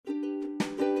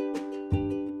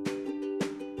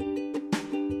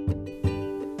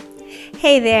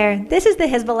Hey there, this is the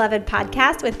His Beloved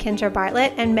podcast with Kendra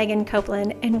Bartlett and Megan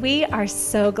Copeland, and we are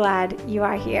so glad you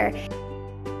are here.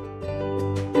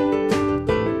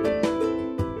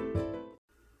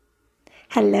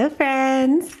 Hello,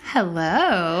 friends.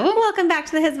 Hello. Welcome back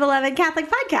to the His Beloved Catholic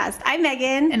podcast. I'm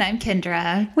Megan. And I'm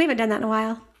Kendra. We haven't done that in a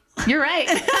while. You're right.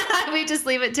 We just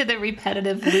leave it to the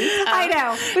repetitive loop. I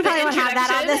know. We probably won't have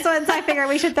that on this one, so I figure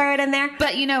we should throw it in there.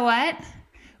 But you know what?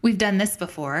 We've done this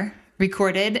before.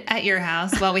 Recorded at your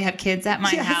house while we have kids at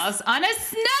my house on a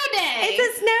snow day.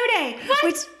 It's a snow day,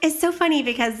 which is so funny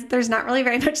because there's not really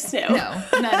very much snow. No,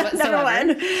 none whatsoever. Number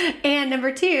one. And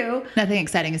number two, nothing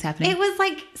exciting is happening. It was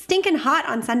like stinking hot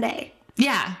on Sunday.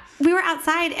 Yeah. We were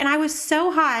outside and I was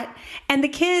so hot and the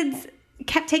kids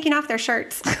kept taking off their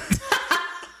shirts.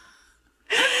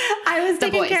 I was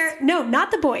taking care. No, not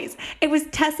the boys. It was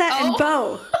Tessa and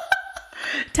Bo.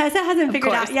 Tessa hasn't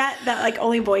figured out yet that like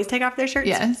only boys take off their shirts.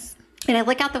 Yes. And I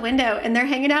look out the window and they're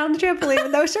hanging out on the trampoline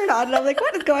with no shirt on. And I'm like,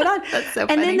 what is going on? That's so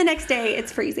funny. And then the next day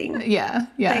it's freezing. Yeah.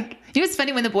 Yeah. Like, you know what's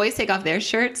funny? When the boys take off their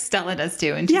shirts, Stella does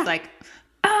too. And she's like,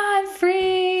 I'm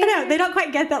free. I know. They don't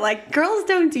quite get that. Like, girls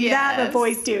don't do that, but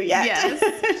boys do yet.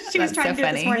 Yes. She was trying to do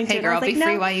it this morning too. Hey, girl, be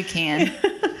free while you can.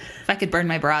 If I could burn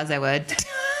my bras, I would.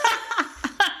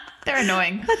 They're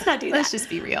annoying. Let's not do that. Let's just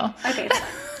be real. Okay.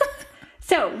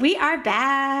 So we are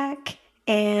back.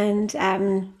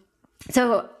 And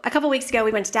so a couple weeks ago,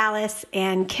 we went to Dallas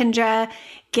and Kendra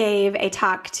gave a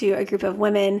talk to a group of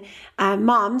women,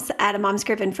 moms at a mom's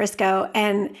group in Frisco.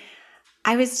 And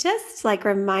I was just like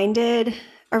reminded,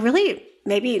 or really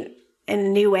maybe in a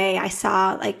new way, I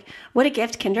saw like what a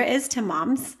gift Kendra is to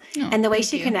moms and the way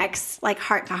she connects like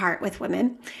heart to heart with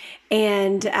women.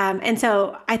 And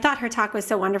so I thought her talk was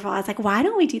so wonderful. I was like, why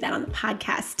don't we do that on the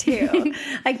podcast too?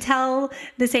 Like tell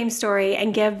the same story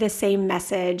and give the same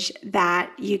message that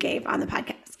you gave on the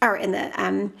podcast or in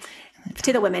the,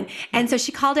 to the women. And so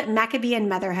she called it Maccabean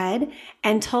Motherhood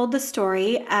and told the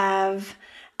story of,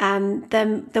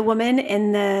 the woman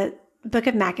in the book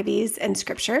of Maccabees in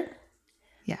scripture.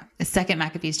 Yeah. It's 2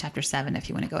 Maccabees chapter 7 if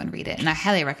you want to go and read it. And I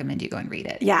highly recommend you go and read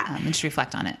it. Yeah. And just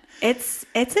reflect on it. It's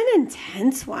an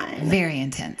intense one. Very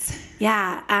intense.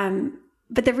 Yeah.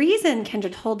 But the reason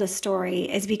Kendra told this story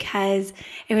is because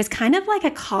it was kind of like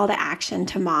a call to action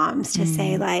to moms to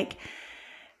say like,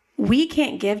 we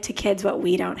can't give to kids what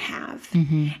we don't have.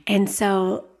 Mm-hmm. And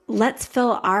so let's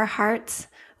fill our hearts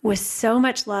with so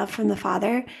much love from the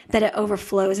Father that it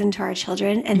overflows into our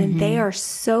children. And then they are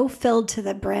so filled to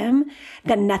the brim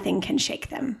that nothing can shake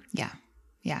them. Yeah.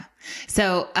 Yeah.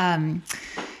 So,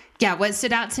 what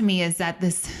stood out to me is that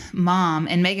this mom,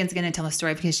 and Megan's going to tell a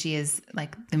story because she is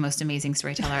like the most amazing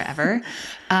storyteller ever.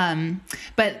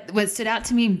 But what stood out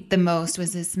to me the most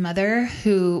was this mother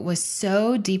who was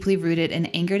so deeply rooted and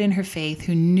anchored in her faith,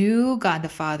 who knew God the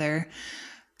Father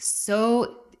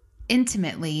so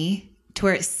intimately to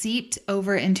where it seeped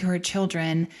over into her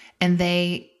children and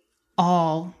they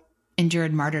all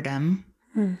endured martyrdom.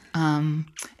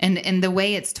 And the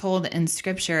way it's told in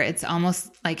scripture, it's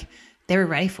almost like they were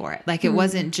ready for it. Like it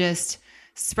wasn't just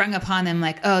sprung upon them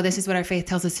like, oh, this is what our faith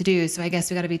tells us to do, so I guess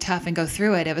we got to be tough and go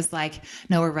through it. It was like,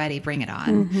 no, we're ready, bring it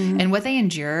on. And what they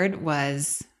endured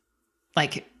was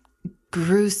like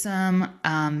gruesome,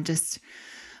 just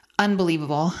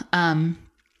unbelievable.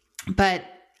 But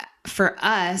for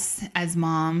us as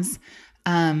moms,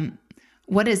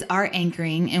 what is our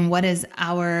anchoring and what is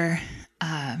our,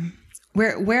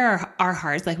 where are our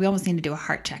hearts? Like we almost need to do a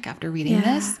heart check after reading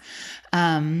this.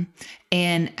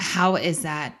 And how is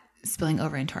that spilling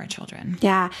over into our children?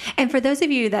 Yeah. And for those of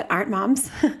you that aren't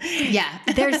moms,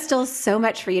 there's still so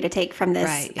much for you to take from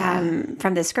this,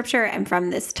 from this scripture and from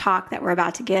this talk that we're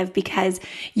about to give, because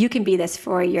you can be this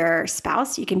for your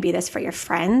spouse. You can be this for your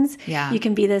friends. Yeah. You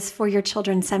can be this for your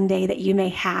children someday that you may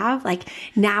have. Like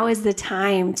now is the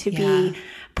time to be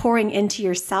pouring into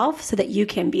yourself so that you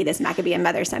can be this Maccabean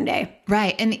mother someday.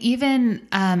 Right. And even,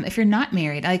 if you're not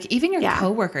married, like even your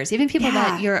coworkers, even people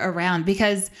that you're around,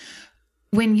 because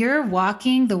when you're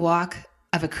walking the walk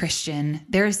of a Christian,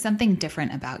 there is something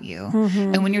different about you.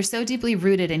 And when you're so deeply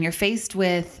rooted and you're faced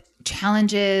with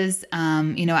challenges,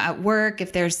 at work,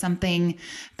 if there's something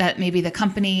that maybe the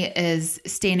company is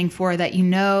standing for that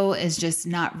is just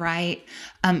not right,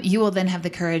 you will then have the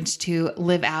courage to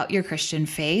live out your Christian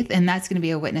faith. And that's going to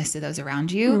be a witness to those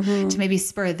around you to maybe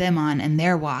spur them on in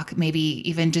their walk, maybe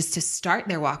even just to start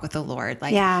their walk with the Lord.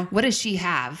 Like, what does she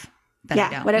have? That I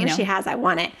don't, whatever she has, I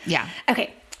want it. Yeah.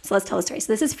 Okay. So let's tell the story.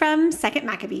 So this is from 2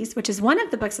 Maccabees, which is one of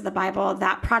the books of the Bible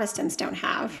that Protestants don't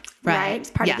have, right?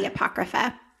 It's part of the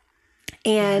Apocrypha.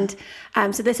 And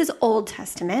so this is Old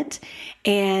Testament.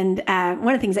 And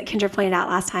one of the things that Kendra pointed out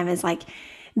last time is like,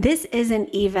 this isn't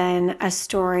even a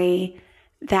story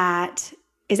that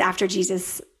is after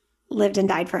Jesus lived and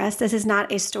died for us. This is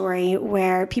not a story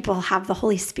where people have the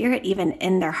Holy Spirit even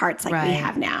in their hearts like we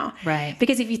have now. Right.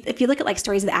 Because if you look at like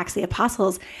stories of the Acts of the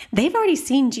Apostles, they've already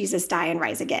seen Jesus die and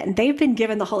rise again. They've been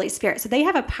given the Holy Spirit. So they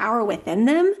have a power within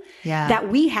them that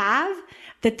we have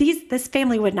that this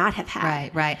family would not have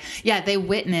had. Right. Yeah, they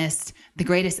witnessed the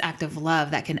greatest act of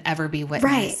love that can ever be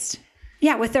witnessed. Right.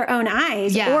 Yeah, with their own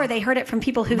eyes, or they heard it from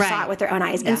people who saw it with their own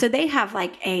eyes. And so they have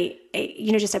like a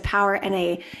just a power and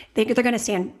they're going to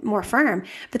stand more firm.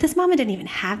 But this mama didn't even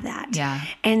have that. Yeah.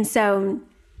 And so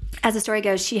as the story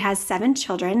goes, she has 7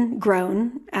 children,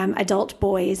 grown, adult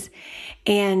boys.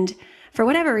 And for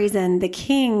whatever reason, the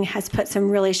king has put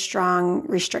some really strong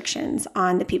restrictions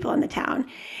on the people in the town.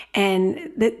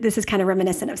 And this is kind of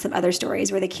reminiscent of some other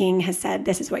stories where the king has said,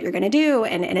 this is what you're going to do.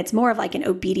 And it's more of like an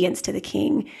obedience to the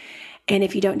king. And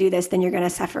if you don't do this, then you're going to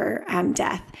suffer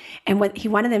death. And what he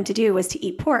wanted them to do was to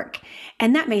eat pork.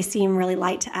 And that may seem really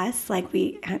light to us. Like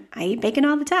I eat bacon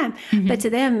all the time. Mm-hmm. But to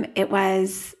them, it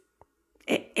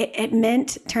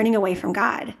meant turning away from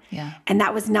God. Yeah. And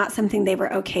that was not something they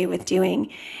were okay with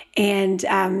doing. And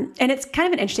it's kind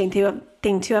of an interesting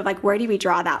thing too, of like, where do we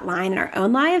draw that line in our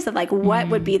own lives of like, what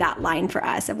would be that line for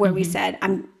us of where we said,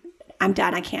 I'm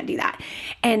done. I can't do that.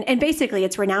 And basically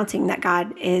it's renouncing that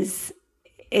God is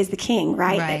the king,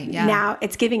 right? Right, yeah. Now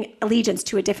it's giving allegiance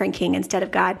to a different king instead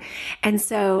of God. And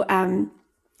so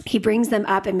he brings them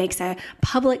up and makes a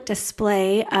public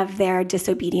display of their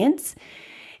disobedience.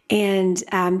 And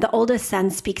the oldest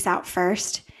son speaks out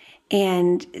first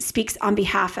and speaks on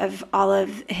behalf of all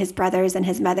of his brothers and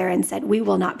his mother and said, we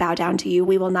will not bow down to you.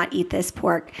 We will not eat this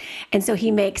pork. And so he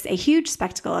makes a huge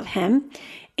spectacle of him.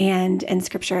 And in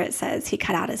scripture, it says he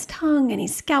cut out his tongue and he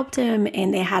scalped him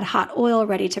and they had hot oil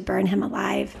ready to burn him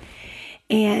alive.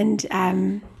 And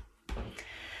the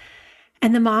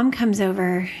mom comes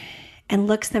over and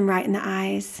looks them right in the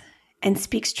eyes and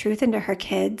speaks truth into her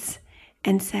kids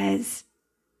and says,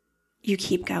 you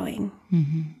keep going.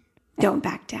 Mm-hmm. Don't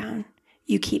back down.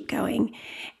 You keep going.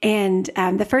 And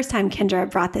the first time Kendra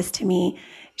brought this to me,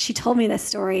 she told me this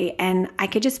story and I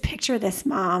could just picture this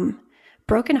mom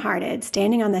brokenhearted,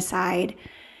 standing on the side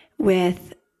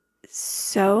with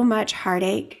so much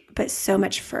heartache, but so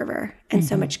much fervor and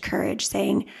so much courage,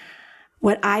 saying,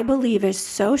 what I believe is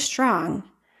so strong,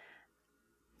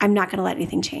 I'm not going to let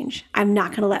anything change. I'm not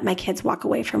going to let my kids walk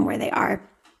away from where they are.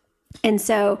 And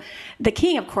so the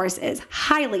king, of course, is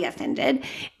highly offended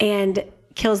and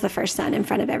kills the first son in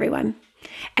front of everyone.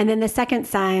 And then the second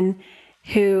son,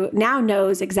 who now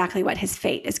knows exactly what his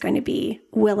fate is going to be,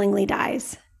 willingly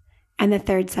dies. And the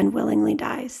third son willingly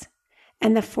dies.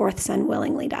 And the fourth son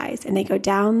willingly dies. And they go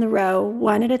down the row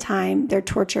one at a time. They're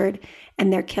tortured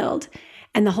and they're killed.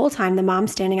 And the whole time the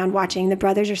mom's standing on watching, the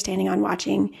brothers are standing on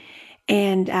watching.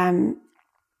 And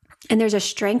there's a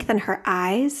strength in her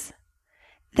eyes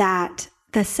that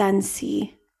the sons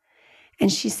see.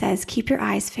 And she says, keep your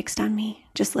eyes fixed on me.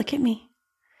 Just look at me.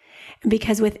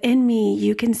 Because within me,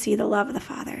 you can see the love of the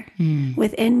Father.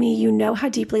 Within me, you know how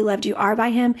deeply loved you are by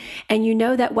him. And you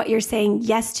know that what you're saying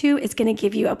yes to is going to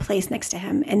give you a place next to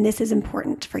him. And this is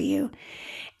important for you.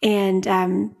 And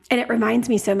it reminds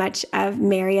me so much of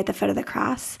Mary at the foot of the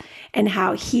cross and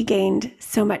how he gained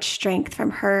so much strength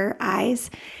from her eyes.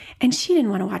 And she didn't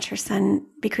want to watch her son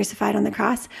be crucified on the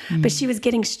cross, but she was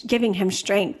giving him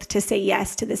strength to say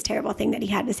yes to this terrible thing that he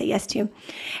had to say yes to.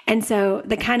 And so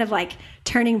the kind of like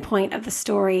turning point of the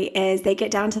story is they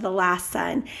get down to the last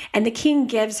son, and the king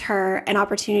gives her an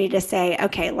opportunity to say,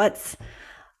 okay, let's.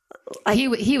 Like,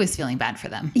 he was feeling bad for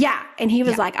them. Yeah. And he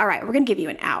was like, all right, we're going to give you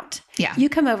an out. Yeah. You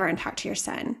come over and talk to your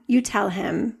son. You tell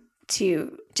him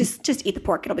to just eat the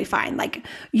pork. It'll be fine. Like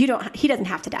he doesn't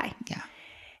have to die. Yeah.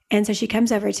 And so she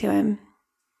comes over to him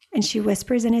and she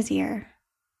whispers in his ear.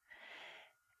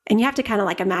 And you have to kind of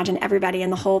like imagine everybody in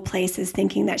the whole place is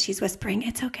thinking that she's whispering,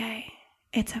 it's okay.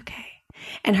 It's okay.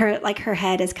 And her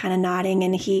head is kind of nodding,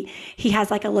 and he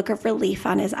has like a look of relief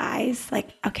on his eyes. Like,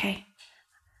 okay.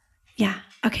 Yeah.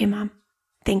 Okay, Mom.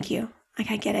 Thank you.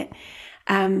 Like, I get it.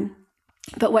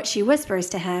 But what she whispers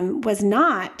to him was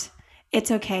not,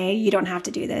 it's okay. You don't have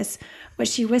to do this. What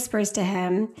she whispers to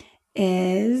him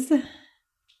is, I'm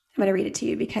going to read it to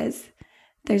you because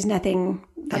there's nothing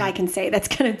that I can say that's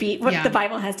going to beat what the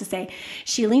Bible has to say.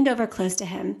 She leaned over close to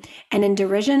him and in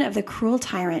derision of the cruel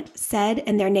tyrant said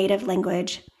in their native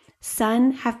language,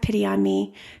 Son, have pity on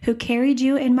me, who carried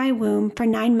you in my womb for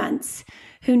 9 months,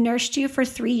 who nursed you for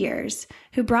 3 years,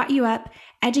 who brought you up,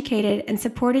 educated, and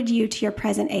supported you to your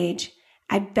present age.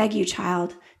 I beg you,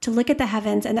 child, to look at the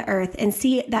heavens and the earth and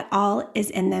see that all is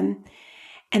in them,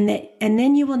 And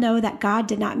then you will know that God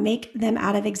did not make them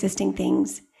out of existing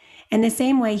things. In the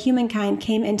same way, humankind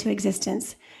came into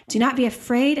existence. Do not be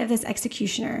afraid of this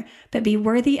executioner, but be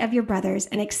worthy of your brothers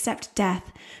and accept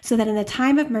death, so that in the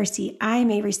time of mercy, I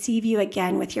may receive you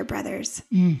again with your brothers.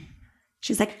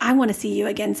 She's like, I want to see you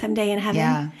again someday in heaven.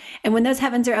 Yeah. And when those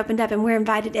heavens are opened up and we're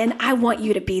invited in, I want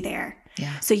you to be there.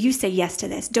 Yeah. So you say yes to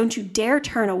this. Don't you dare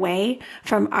turn away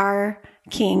from our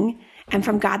King and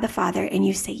from God the Father, and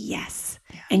you say yes,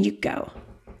 and you go.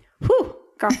 Whew,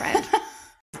 girlfriend.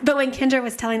 But when Kendra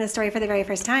was telling the story for the very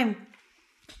first time,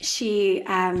 she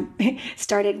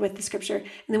started with the scripture, and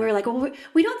then we were like, well,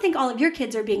 we don't think all of your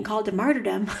kids are being called to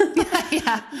martyrdom.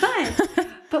 Yeah.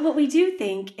 But what we do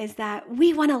think is that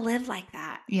we want to live like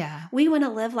that. Yeah. We want to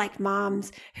live like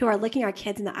moms who are looking our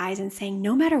kids in the eyes and saying,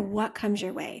 no matter what comes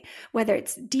your way, whether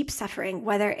it's deep suffering,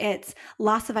 whether it's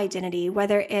loss of identity,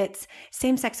 whether it's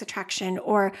same-sex attraction,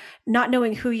 or not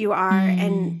knowing who you are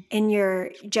and in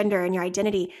your gender and your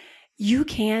identity, you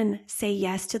can say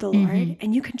yes to the Lord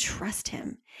and you can trust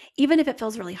him. Even if it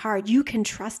feels really hard, you can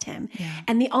trust him. Yeah.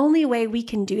 And the only way we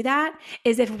can do that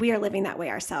is if we are living that way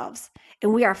ourselves.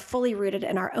 And we are fully rooted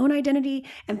in our own identity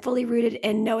and fully rooted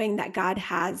in knowing that God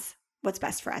has what's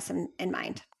best for us in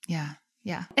mind. Yeah.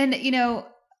 Yeah. And,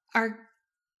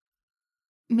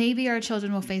 maybe our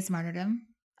children will face martyrdom.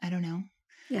 I don't know.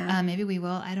 Yeah. Maybe we will.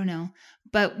 I don't know.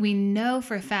 But we know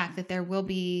for a fact that there will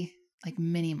be like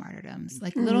mini martyrdoms,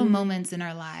 like little moments in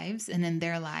our lives and in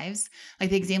their lives, like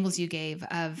the examples you gave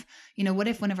of, what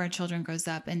if one of our children grows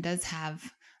up and does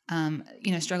have,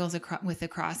 struggles with the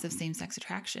cross of same-sex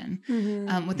attraction.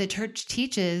 What the church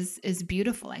teaches is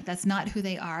beautiful. Like that's not who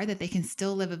they are, that they can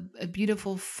still live a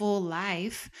beautiful, full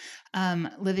life,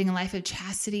 living a life of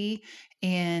chastity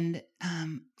and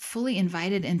fully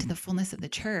invited into the fullness of the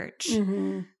church.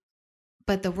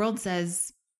 But the world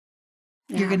says,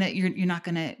 you're not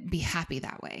gonna be happy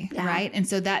that way, right? And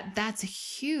so that's a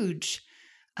huge,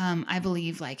 I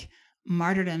believe, like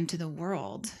martyrdom to the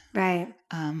world, right?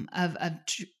 Of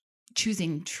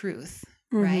choosing truth,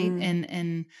 right?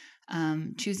 And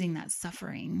choosing that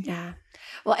suffering. Yeah.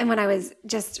 Well, and when I was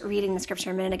just reading the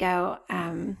scripture a minute ago,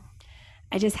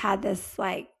 I just had this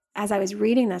as I was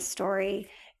reading this story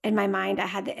in my mind, I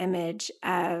had the image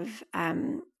of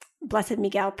Blessed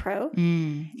Miguel Pro.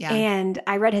 And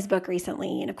I read his book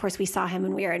recently. And of course, we saw him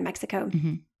when we were in Mexico.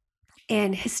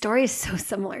 And his story is so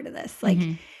similar to this.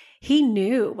 He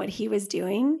knew what he was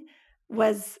doing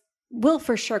will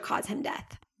for sure cause him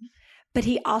death. But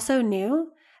he also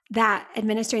knew that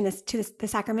administering the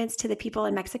sacraments to the people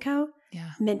in Mexico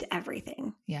meant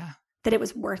everything. Yeah. That it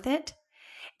was worth it.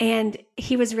 And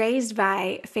he was raised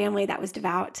by a family that was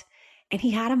devout. And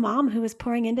he had a mom who was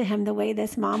pouring into him the way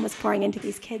this mom was pouring into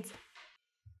these kids.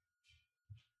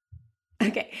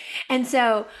 Okay. And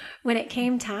so when it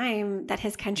came time that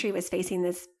his country was facing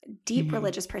this deep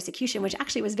religious persecution, which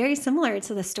actually was very similar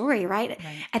to the story, right?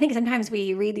 I think sometimes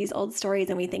we read these old stories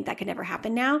and we think that could never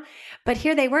happen now. But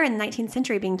here they were in the 19th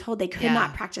century being told they could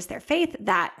not practice their faith,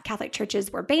 that Catholic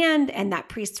churches were banned and that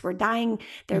priests were dying.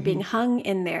 They were being hung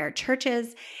in their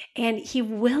churches. And he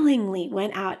willingly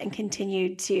went out and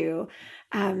continued to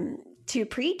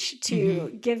preach, to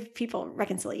give people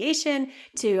reconciliation,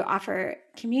 to offer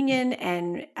communion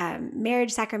and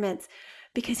marriage sacraments,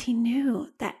 because he knew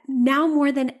that now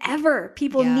more than ever,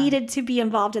 people needed to be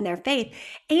involved in their faith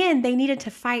and they needed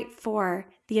to fight for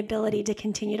the ability to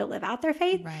continue to live out their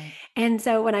faith. Right. And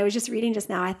so when I was just reading just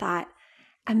now, I thought,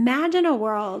 imagine a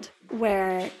world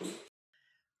where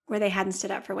they hadn't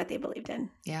stood up for what they believed in.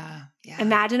 Yeah. Yeah.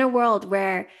 Imagine a world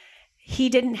where he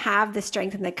didn't have the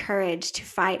strength and the courage to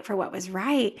fight for what was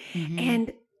right.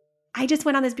 And I just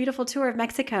went on this beautiful tour of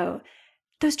Mexico.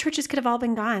 Those churches could have all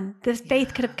been gone. The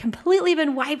faith could have completely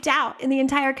been wiped out in the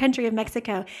entire country of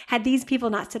Mexico had these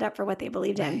people not stood up for what they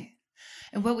believed in.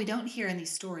 And what we don't hear in these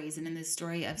stories, and in the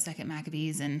story of Second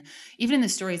Maccabees, and even in the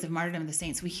stories of martyrdom of the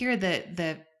saints, we hear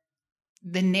the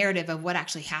narrative of what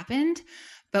actually happened,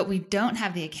 but we don't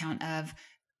have the account of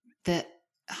the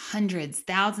hundreds,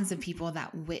 thousands of people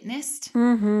that witnessed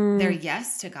their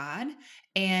yes to God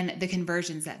and the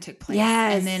conversions that took place.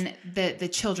 Yes. And then the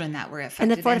children that were affected.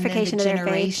 And the fortification of their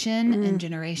faith. And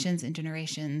generations and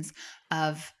generations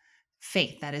of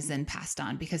faith that is then passed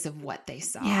on because of what they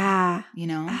saw. Yeah.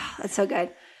 Oh, that's so good.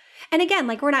 And again,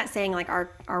 we're not saying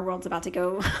our world's about to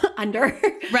go under.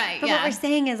 Right. But what we're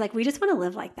saying is we just want to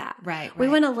live like that. Right. We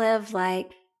want to live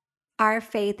our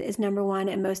faith is number one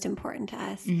and most important to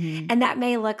us. And that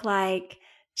may look like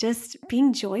just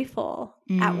being joyful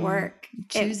at work.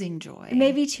 Choosing joy. It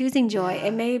may be choosing joy. Yeah.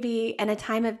 It may be in a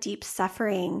time of deep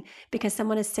suffering because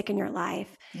someone is sick in your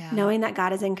life, Yeah. knowing that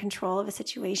God is in control of a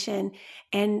situation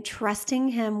and trusting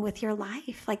him with your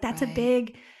life. Like that's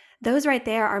Right. those right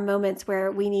there are moments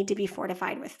where we need to be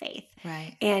fortified with faith.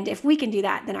 Right. And if we can do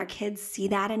that, then our kids see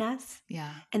that in us.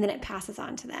 Yeah. And then it passes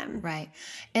on to them. Right.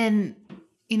 And,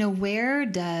 where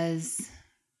does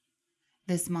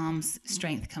this mom's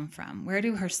strength come from? Where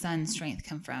do her son's strength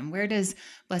come from? Where does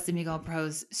Blessed Miguel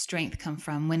Pro's strength come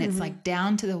from when it's like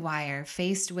down to the wire,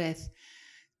 faced with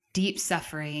deep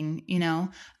suffering,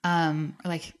 or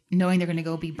like knowing they're going to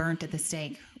go be burnt at the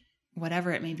stake,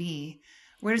 whatever it may be?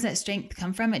 Where does that strength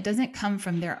come from? It doesn't come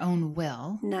from their own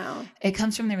will. No. It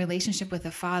comes from their relationship with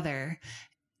the Father,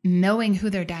 knowing who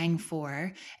they're dying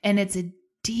for. And it's a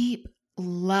deep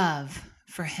love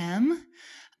for him.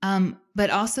 But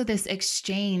also this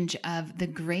exchange of the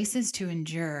graces to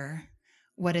endure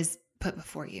what is put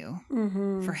before you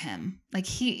for him. Like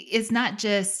it's not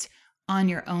just on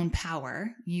your own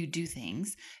power, you do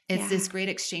things. It's this great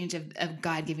exchange of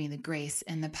God giving the grace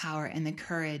and the power and the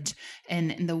courage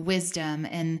and the wisdom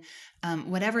and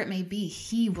whatever it may be,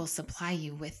 he will supply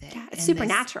you with it. Yeah, it's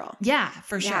supernatural.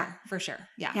 For sure. For sure.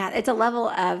 Yeah. Yeah. It's a level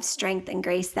of strength and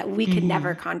grace that we could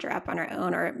never conjure up on our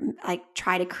own or like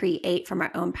try to create from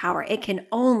our own power. It can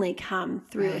only come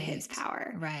through his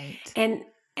power. Right. And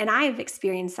I've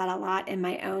experienced that a lot in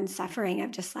my own suffering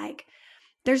of just like,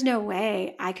 there's no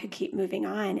way I could keep moving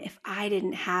on if I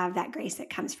didn't have that grace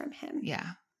that comes from him. Yeah.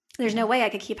 There's no way I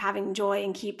could keep having joy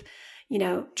and keep,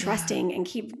 trusting and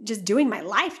keep just doing my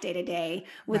life day to day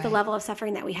with the level of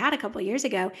suffering that we had a couple of years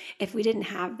ago if we didn't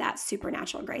have that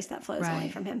supernatural grace that flows only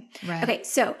from him. Right. Okay.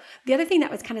 So the other thing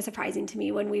that was kind of surprising to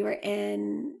me when we were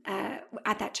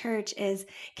at that church is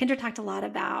Kendra talked a lot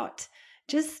about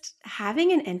just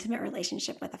having an intimate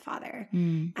relationship with the Father.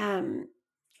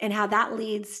 And how that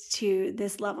leads to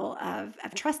this level of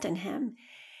trust in him.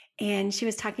 And she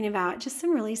was talking about just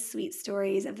some really sweet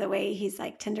stories of the way he's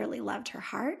like tenderly loved her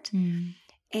heart.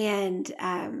 And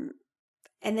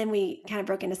then we kind of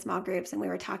broke into small groups and we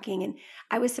were talking, and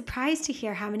I was surprised to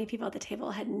hear how many people at the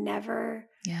table had never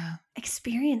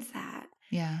experienced that.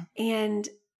 Yeah. And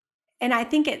I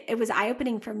think it was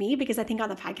eye-opening for me because I think on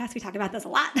the podcast we talk about this a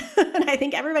lot. And I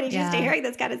think everybody's used to hearing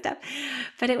this kind of stuff.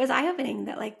 But it was eye-opening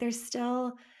that like there's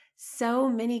still so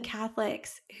many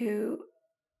Catholics who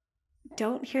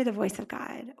don't hear the voice of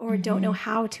God or don't know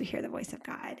how to hear the voice of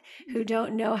God, who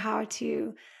don't know how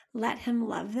to let him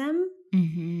love them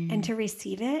and to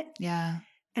receive it. Yeah.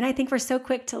 And I think we're so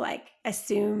quick to like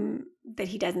assume that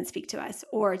he doesn't speak to us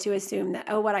or to assume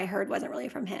that, what I heard wasn't really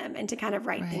from him and to kind of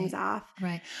write things off.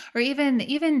 Right. Or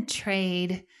even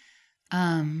trade,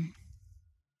 and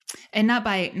not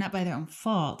by their own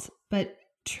fault, but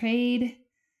trade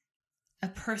a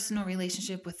personal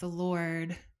relationship with the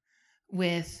Lord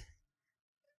with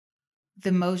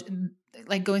the motion,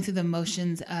 like going through the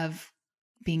motions of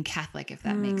being Catholic, if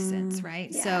that makes sense. Right.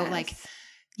 Yes. So like,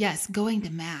 yes, going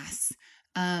to mass,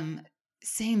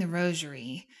 saying the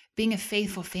rosary, being a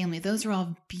faithful family, those are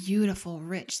all beautiful,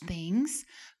 rich things,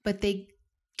 but they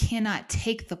cannot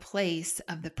take the place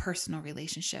of the personal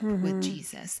relationship with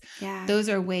Jesus. Yeah. Those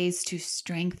are ways to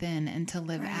strengthen and to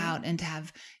live out and to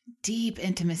have deep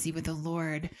intimacy with the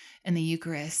Lord and the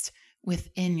Eucharist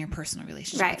within your personal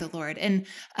relationship with the Lord. And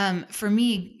for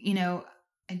me,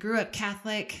 I grew up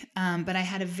Catholic, but I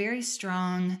had a very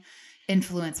strong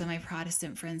influence on my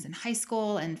Protestant friends in high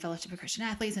school and Fellowship of Christian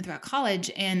Athletes and throughout college.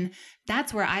 And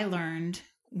that's where I learned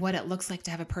what it looks like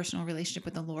to have a personal relationship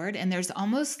with the Lord. And there's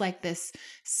almost like this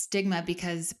stigma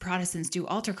because Protestants do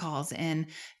altar calls and,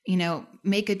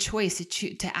 make a choice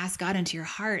to ask God into your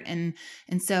heart. And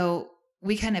so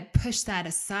we kind of push that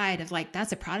aside of like,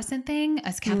 that's a Protestant thing.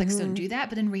 Us Catholics don't do that.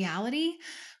 But in reality,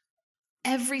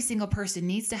 every single person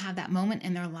needs to have that moment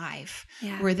in their life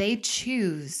where they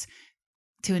choose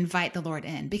to invite the Lord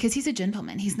in because he's a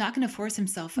gentleman. He's not going to force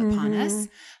himself upon us.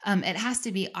 It has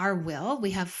to be our will.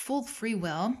 We have full free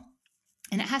will.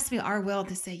 And it has to be our will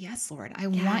to say, yes, Lord, I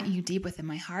want you deep within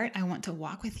my heart. I want to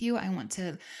walk with you. I want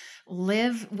to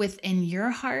live within your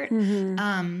heart.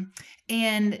 And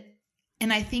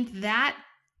I think that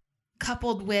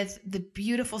coupled with the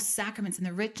beautiful sacraments and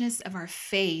the richness of our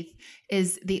faith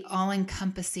is the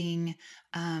all-encompassing,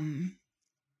 I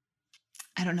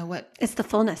don't know what. It's the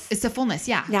fullness. It's the fullness.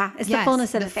 Yeah. Yeah. It's the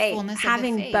fullness of the faith.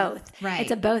 Having faith. Both. Right.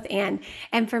 It's a both and.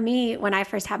 And for me, when I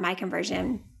first had my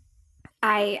conversion,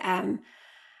 I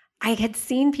had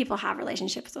seen people have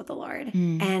relationships with the Lord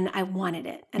and I wanted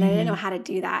it and I didn't know how to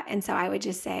do that. And so I would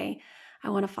just say, I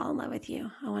want to fall in love with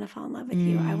you. I want to fall in love with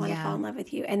you. I want to fall in love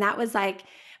with you. And that was like,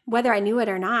 whether I knew it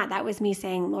or not, that was me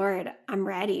saying, Lord, I'm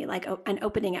ready, like, and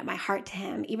opening up my heart to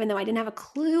him, even though I didn't have a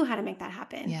clue how to make that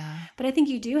happen. Yeah. But I think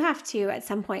you do have to at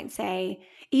some point say,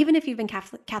 even if you've been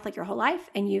Catholic your whole life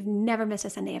and you've never missed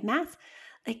a Sunday of Mass,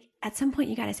 like at some point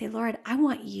you got to say, Lord, I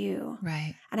want you.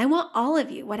 Right. And I want all of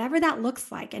you, whatever that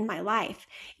looks like in my life,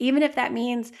 even if that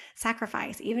means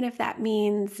sacrifice, even if that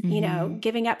means,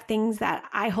 giving up things that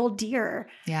I hold dear.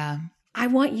 Yeah. I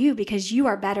want you because you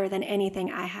are better than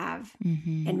anything I have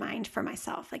in mind for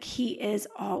myself. Like he is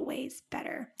always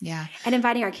better. Yeah. And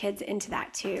inviting our kids into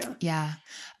that too. Yeah.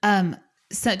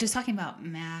 So just talking about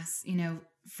Mass,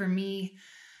 for me,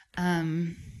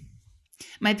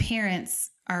 my parents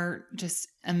are just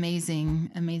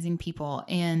amazing, amazing people.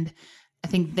 And I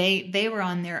think they were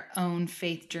on their own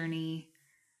faith journey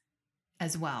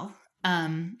as well.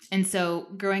 And so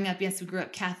growing up, yes, we grew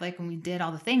up Catholic and we did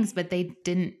all the things, but they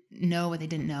didn't know what they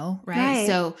didn't know. Right.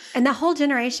 So, and the whole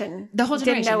generation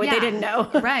didn't know what they didn't know.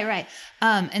 Right.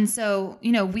 And so,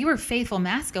 we were faithful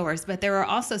Mass goers, but there were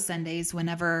also Sundays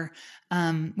whenever,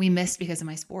 we missed because of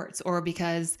my sports or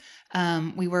because,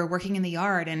 we were working in the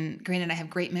yard, and granted, I have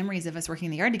great memories of us working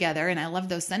in the yard together and I love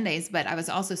those Sundays, but I was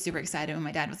also super excited when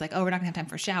my dad was like, oh, we're not gonna have time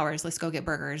for showers. Let's go get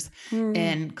burgers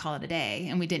and call it a day.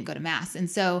 And we didn't go to Mass. And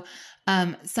so,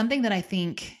 something that I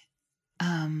think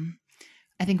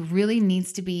really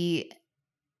needs to be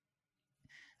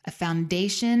a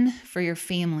foundation for your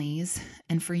families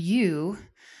and for you,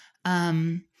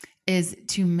 is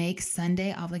to make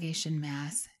Sunday obligation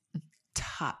Mass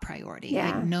top priority.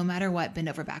 Yeah. Like no matter what, bend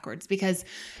over backwards. Because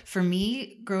for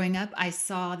me growing up, I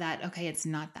saw that, okay, it's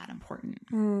not that important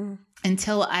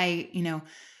until I,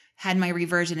 had my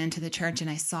reversion into the church and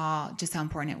I saw just how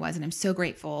important it was. And I'm so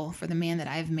grateful for the man that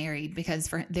I've married, because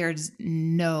there's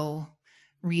no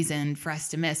reason for us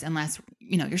to miss unless,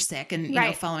 you're sick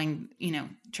and, following,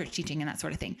 church teaching and that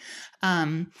sort of thing.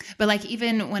 But like,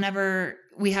 even whenever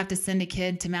we have to send a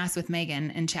kid to Mass with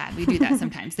Megan and Chad, we do that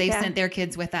sometimes. They've sent their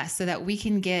kids with us so that we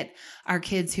can get our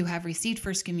kids who have received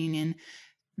First Communion,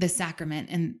 the sacrament,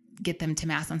 and get them to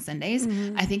Mass on Sundays.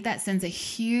 I think that sends a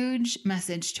huge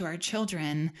message to our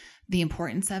children, the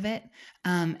importance of it.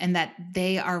 And that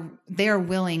they are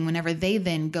willing whenever they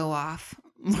then go off,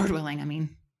 Lord willing, I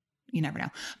mean, you never know,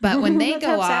 but when they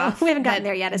go off, we haven't gotten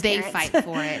there yet as they parents. fight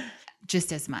for it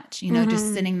just as much,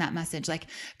 just sending that message. Like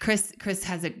Chris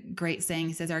has a great saying.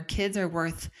 He says, our kids are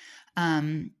worth,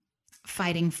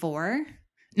 fighting for.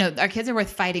 No, our kids are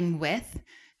worth fighting with.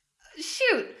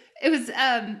 Shoot. It was,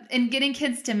 in getting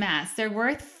kids to Mass, they're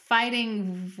worth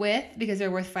fighting with because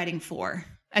they're worth fighting for.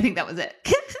 I think that was it.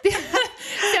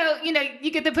 So,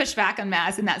 you get the pushback on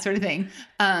Mass and that sort of thing.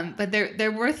 But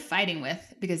they're worth fighting with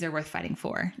because they're worth fighting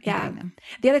for. Yeah.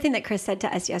 The other thing that Chris said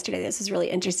to us yesterday, this was really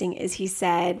interesting, is he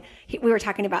said, we were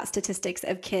talking about statistics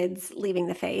of kids leaving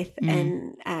the faith.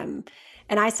 And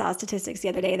I saw statistics the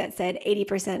other day that said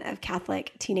 80% of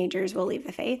Catholic teenagers will leave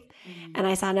the faith. And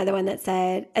I saw another one that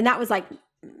said, and that was like,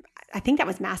 I think that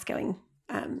was Mass going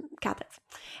Catholics.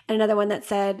 And another one that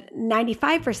said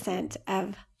 95%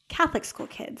 of Catholic school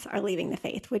kids are leaving the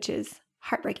faith, which is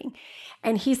heartbreaking.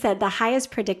 And he said the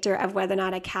highest predictor of whether or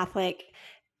not a Catholic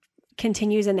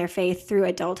continues in their faith through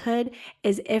adulthood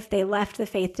is if they left the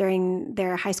faith during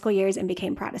their high school years and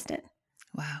became Protestant.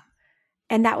 Wow.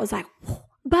 And that was like,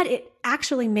 but it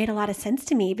actually made a lot of sense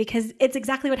to me, because it's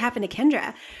exactly what happened to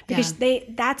Kendra, because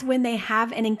that's when they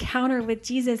have an encounter with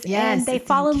Jesus and they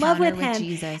fall in love with him.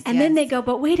 Jesus. And then they go,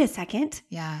 but wait a second.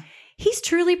 Yeah. He's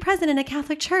truly present in a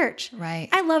Catholic church. Right.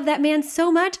 I love that man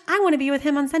so much. I want to be with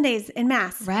him on Sundays in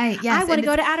Mass. Right. Yes. I want to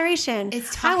go to adoration.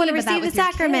 I want to receive the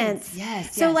sacraments.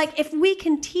 Yes. So like if we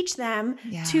can teach them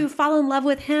to fall in love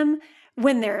with him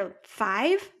when they're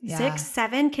 5, 6,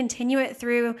 7, continue it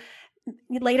through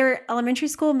later elementary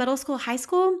school, middle school, high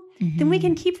school, then we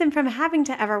can keep them from having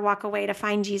to ever walk away to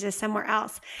find Jesus somewhere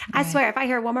else. I swear, if I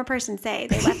hear one more person say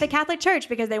they left the Catholic Church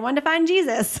because they wanted to find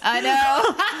Jesus, I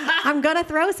know. I'm going to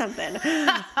throw something,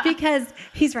 because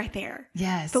he's right there.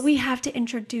 Yes. But we have to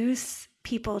introduce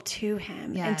people to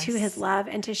him and to his love,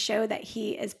 and to show that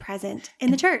he is present in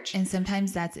the church. And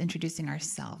sometimes that's introducing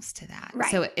ourselves to that.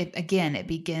 Right. So it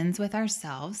begins with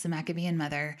ourselves, the Maccabean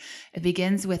mother. It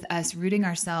begins with us rooting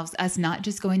ourselves, us not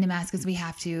just going to Mass because we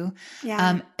have to.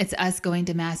 Yeah. It's us going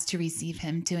to Mass to receive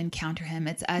him, to encounter him.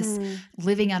 It's us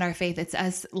living out our faith. It's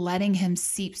us letting him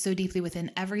seep so deeply within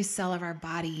every cell of our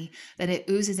body that it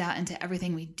oozes out into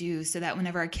everything we do, so that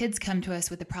whenever our kids come to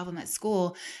us with a problem at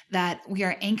school, that we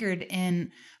are anchored in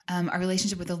our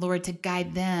relationship with the Lord to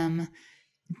guide them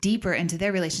deeper into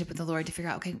their relationship with the Lord, to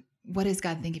figure out, okay, what does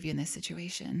God think of you in this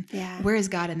situation? Yeah. Where is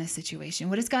God in this situation?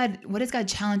 What is God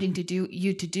challenging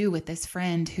you to do with this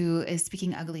friend who is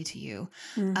speaking ugly to you?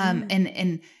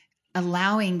 And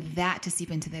allowing that to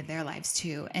seep into their lives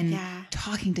too, and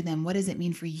talking to them. What does it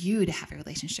mean for you to have a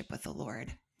relationship with the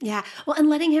Lord? Yeah. Well, and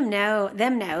letting them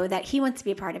know that he wants to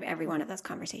be a part of every one of those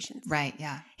conversations. Right.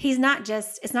 Yeah. It's not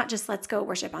just let's go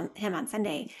worship him on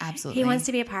Sunday. Absolutely. He wants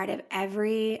to be a part of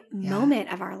every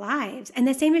moment of our lives. And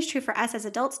the same is true for us as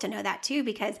adults to know that too,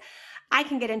 because I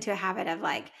can get into a habit of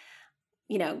like,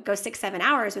 go 6-7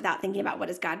 hours without thinking about what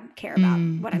does God care about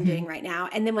what I'm doing right now.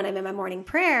 And then when I'm in my morning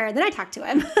prayer, then I talk to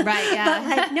him. Right. Yeah.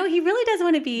 But like, no, he really does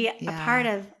want to be a part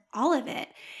of all of it.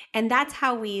 And that's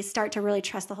how we start to really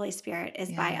trust the Holy Spirit, is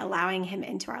by allowing him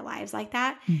into our lives like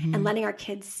that and letting our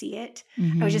kids see it.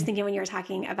 I was just thinking when you were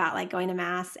talking about like going to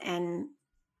mass, and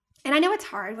I know it's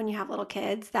hard when you have little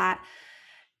kids, that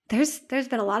there's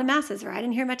been a lot of masses where I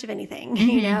didn't hear much of anything,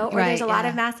 or there's a lot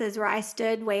of masses where I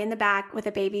stood way in the back with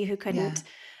a baby who couldn't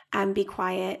be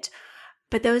quiet.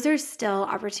 But those are still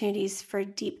opportunities for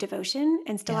deep devotion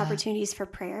and still opportunities for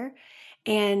prayer.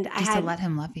 And just to let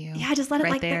him love you. Yeah, just let it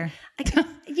right like there.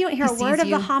 You don't hear a word of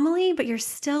the homily, but you're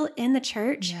still in the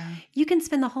church. Yeah. You can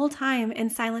spend the whole time in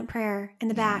silent prayer in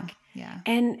the back. Yeah.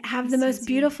 And have the most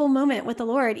beautiful moment with the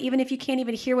Lord, even if you can't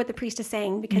even hear what the priest is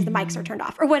saying because the mics are turned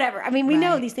off or whatever. I mean, we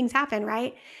know these things happen,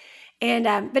 right? And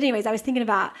but anyways, I was thinking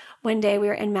about one day we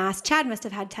were in mass. Chad must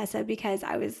have had Tessa because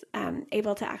I was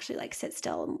able to actually like sit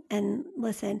still and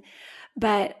listen.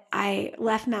 But I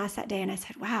left mass that day and I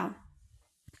said, wow,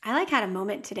 I like had a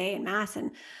moment today in mass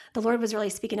and the Lord was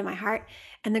really speaking to my heart.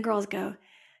 And the girls go,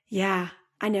 yeah,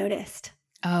 I noticed.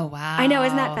 Oh, wow. I know.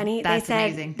 Isn't that funny? That's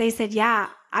amazing. They said, yeah,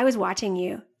 I was watching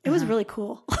you. It was really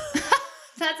cool.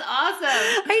 That's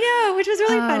awesome. I know, which was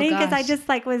really funny because I just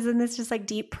like was in this just like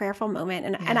deep prayerful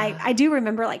moment. And I do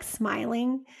remember like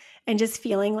smiling and just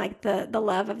feeling like the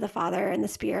love of the Father and the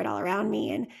Spirit all around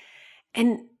me.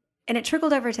 And it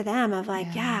trickled over to them of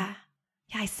like, yeah,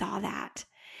 I saw that.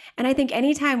 And I think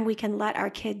anytime we can let our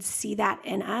kids see that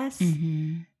in us,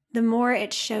 the more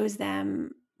it shows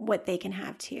them what they can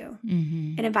have too.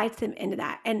 It invites them into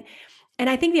that. And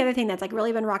I think the other thing that's like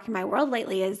really been rocking my world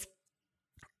lately is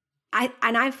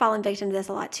I've fallen victim to this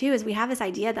a lot too, is we have this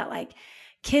idea that like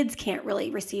kids can't really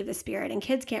receive the Spirit and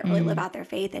kids can't really live out their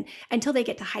faith. And until they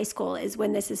get to high school is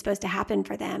when this is supposed to happen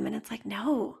for them. And it's like,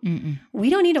 no,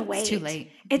 we don't need to wait. It's too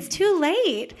late. It's too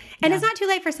late. And it's not too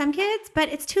late for some kids, but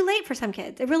it's too late for some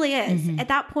kids. It really is. At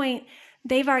that point,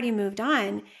 they've already moved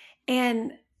on.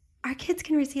 And our kids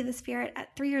can receive the Spirit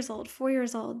at 3 years old, 4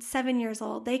 years old, 7 years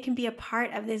old. They can be a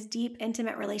part of this deep,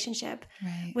 intimate relationship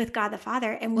with God the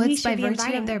Father. And we should be inviting them. It's by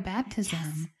virtue of their baptism.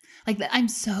 Yes. Like I'm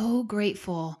so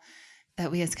grateful that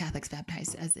we as Catholics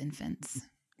baptized as infants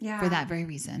for that very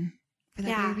reason.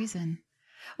 Very reason.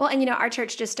 Well, and our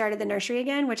church just started the nursery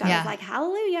again, which I was like,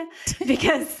 hallelujah,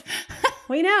 because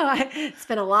we know it's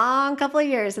been a long couple of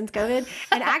years since COVID.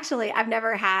 And actually, I've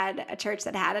never had a church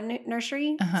that had a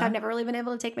nursery. So I've never really been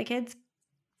able to take my kids.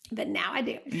 But now I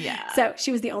do. Yeah. So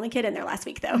she was the only kid in there last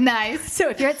week, though. Nice. So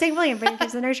if you're at St. William, bring your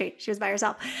kids to the nursery. She was by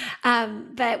herself.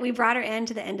 But we brought her in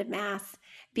to the end of Mass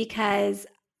because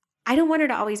I don't want her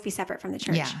to always be separate from the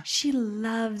church. Yeah. She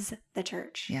loves the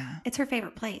church. Yeah. It's her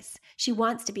favorite place. She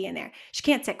wants to be in there. She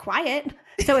can't sit quiet,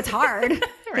 so it's hard.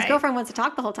 His girlfriend wants to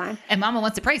talk the whole time. And Mama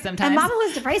wants to pray sometimes.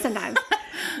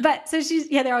 But so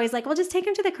they're always like, well, just take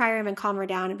him to the cry room and calm her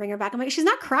down and bring her back. I'm like, she's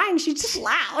not crying. She's just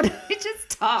loud. She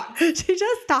just talks. She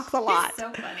just talks a lot. It's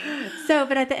so funny. So,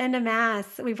 but at the end of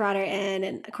Mass, we brought her in.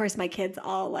 And of course, my kids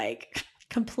all like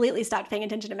completely stopped paying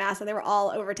attention to Mass and they were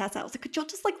all over Tessa. I was like, could y'all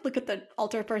just like look at the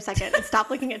altar for a second and stop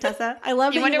looking at Tessa? I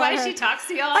love that you wonder why she talks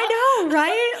to y'all. I know,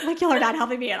 right? Like y'all are not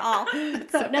helping me at all.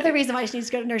 So another reason why she needs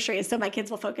to go to nursery is so my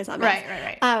kids will focus on Mass.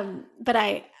 Right. But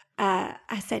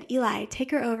I said, Eli,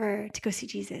 take her over to go see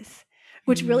Jesus,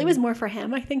 which really was more for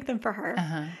him, I think, than for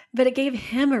her. But it gave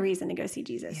him a reason to go see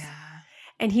Jesus. Yeah.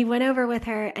 And he went over with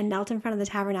her and knelt in front of the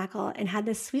tabernacle and had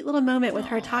this sweet little moment with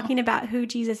her talking about who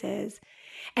Jesus is.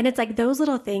 And it's like those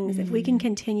little things, if we can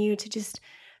continue to just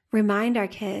remind our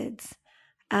kids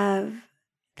of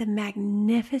the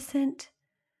magnificent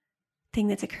thing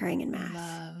that's occurring in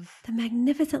Mass, the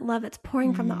magnificent love that's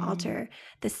pouring from the altar,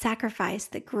 the sacrifice,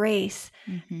 the grace,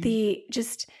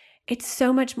 it's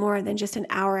so much more than just an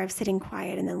hour of sitting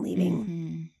quiet and then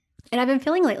leaving. And I've been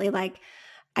feeling lately like,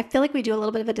 I feel like we do a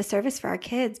little bit of a disservice for our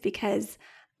kids because,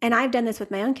 and I've done this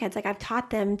with my own kids, like I've taught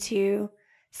them to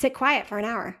sit quiet for an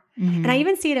hour. And I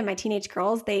even see it in my teenage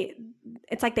girls.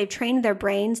 It's like they've trained their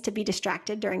brains to be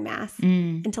distracted during Mass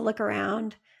and to look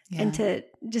around and to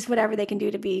just whatever they can do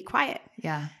to be quiet.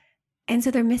 Yeah. And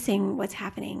so they're missing what's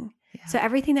happening. Yeah. So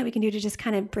everything that we can do to just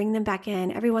kind of bring them back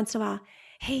in every once in a while.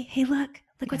 Hey, look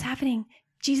what's happening.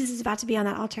 Jesus is about to be on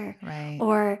that altar. Right.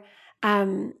 Or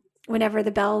whenever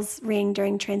the bells ring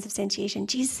during transubstantiation,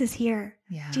 Jesus is here.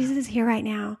 Yeah. Jesus is here right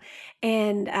now.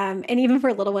 And even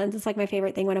for little ones, it's like my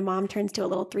favorite thing when a mom turns to a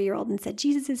little 3-year-old and said,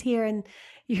 Jesus is here. And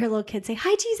you hear little kids say,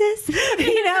 hi, Jesus.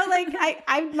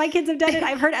 Like my kids have done it.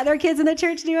 I've heard other kids in the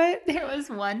church do it. There was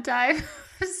one time, it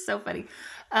was so funny.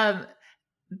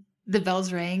 The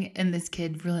bells rang and this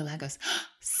kid really loud goes,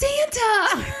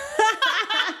 Santa!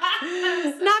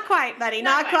 Not quite, buddy.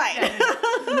 Not quite.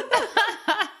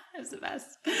 It was the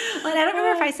best. Well, I don't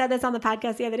remember if I said this on the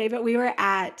podcast the other day, but we were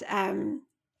at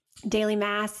daily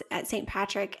mass at St.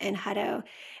 Patrick in Hutto.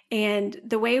 And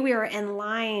the way we were in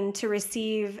line to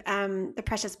receive the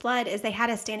precious blood is they had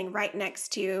us standing right next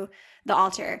to the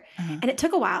altar. Uh-huh. And it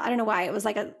took a while. I don't know why. It was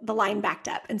like the line backed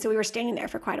up. And so we were standing there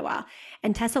for quite a while.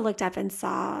 And Tessa looked up and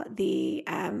saw the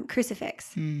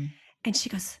crucifix. Mm. And she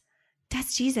goes,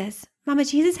 that's Jesus. Mama,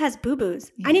 Jesus has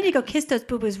boo-boos. Yeah. I need to go kiss those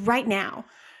boo-boos right now.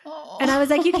 Oh. And I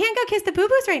was like, you can't go kiss the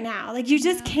boo-boos right now. Like, you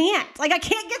just can't. Like, I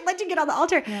can't let you get on the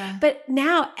altar. Yeah. But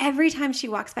now every time she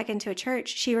walks back into a church,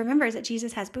 she remembers that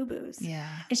Jesus has boo-boos. Yeah.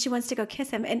 And she wants to go kiss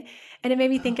him. And it made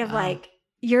me think of like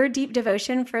your deep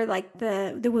devotion for like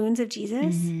the wounds of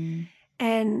Jesus. Mm-hmm.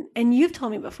 And you've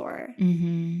told me before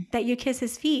Mm-hmm. that you kiss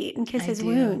his feet and kiss I his do.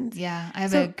 wounds. Yeah. I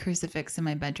have a crucifix in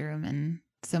my bedroom, and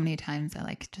so many times I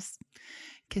like just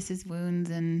kiss his wounds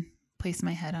and place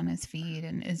my head on his feet.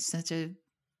 And it's such a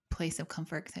place of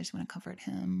comfort because I just want to comfort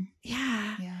him.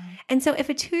 Yeah. Yeah. And so if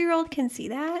a 2-year-old can see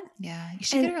that, Yeah. You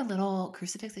should get her a little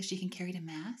crucifix that she can carry to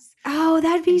mass. oh,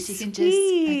 that'd be And she sweet. can just,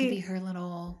 that could be her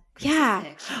little Yeah.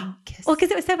 crucifix. She can kiss. Well,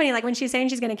 because it was so funny. Like when she's saying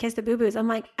she's going to kiss the boo-boos, I'm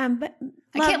like, but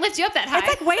I can't lift you up that high. it's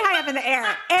like way high up in the air.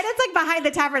 And it's like behind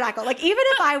the tabernacle. Like even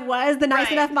if I was the nice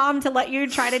Right. enough mom to let you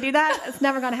try to do that, it's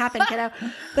never going to happen, kiddo.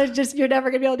 You're never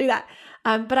going to be able to do that.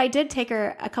 But I did take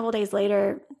her a couple days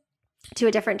later to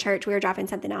a different church. We were dropping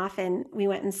something off and we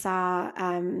went and saw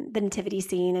the nativity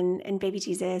scene and baby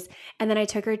Jesus. And then I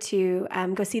took her to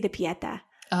go see the Pieta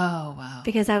Oh, wow.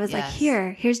 because I was like,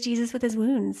 Yes. here's Jesus with his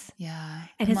wounds. Yeah.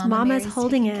 And his Mama mama's Mary's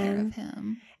holding taking care him. of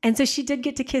him. And so she did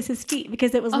get to kiss his feet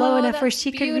because it was low enough where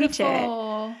she could reach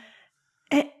it.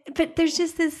 But there's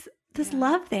just this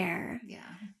love there. Yeah.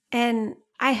 And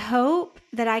I hope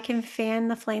that I can fan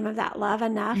the flame of that love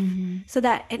enough Mm-hmm. so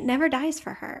that it never dies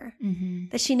for her. Mm-hmm.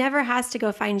 That she never has to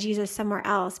go find Jesus somewhere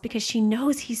else because she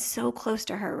knows he's so close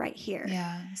to her right here.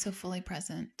 Yeah. So fully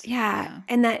present. Yeah.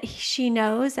 And that she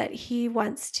knows that he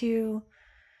wants to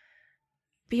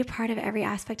be a part of every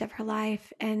aspect of her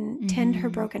life and tend her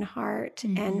Mhm. broken heart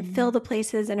and Mhm. fill the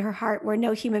places in her heart where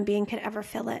no human being could ever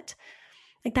fill it.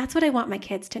 Like that's what I want my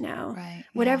kids to know. Right.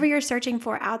 Whatever yeah. you're searching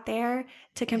for out there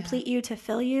to complete you, to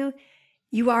fill you,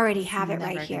 you already have it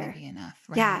right Never here. gonna be enough.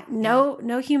 Right? Yeah,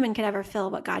 no human can ever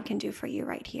fill what God can do for you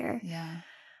right here. Yeah.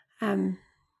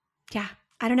 Yeah,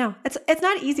 I don't know. It's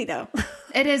not easy though.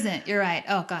 It isn't. You're right.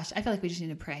 Oh gosh. I feel like we just need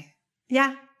to pray.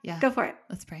 Yeah, Yeah. go for it.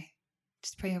 Let's pray.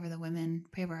 Just pray over the women.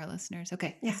 Pray over our listeners.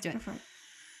 Okay. Yeah, Let's do go it. for it.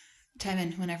 Chime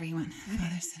in whenever you want.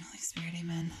 Father, Son, Holy Spirit,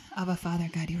 amen. Abba, Father,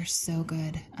 God, you are so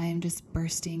good. I am just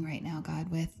bursting right now, God,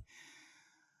 with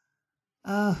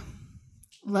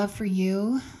love for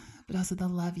you, but also the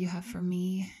love you have for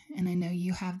me. And I know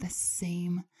you have the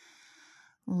same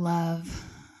love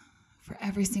for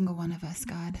every single one of us,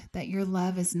 God, that your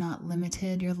love is not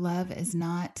limited. Your love is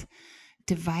not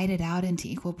divided out into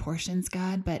equal portions,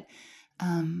 God, but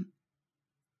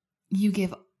you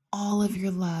give all of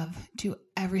your love to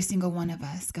every single one of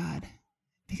us, God,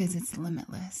 because it's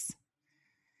limitless.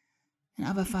 And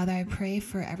Abba, Father, I pray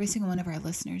for every single one of our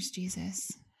listeners,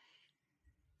 Jesus.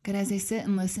 God, as they sit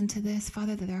and listen to this,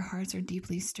 Father, that their hearts are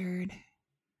deeply stirred.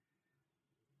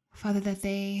 Father, that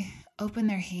they open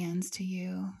their hands to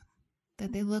you,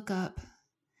 that they look up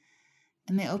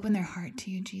and they open their heart to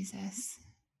you, Jesus.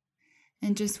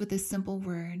 And just with the simple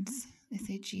words, they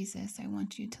say, Jesus, I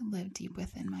want you to live deep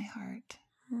within my heart.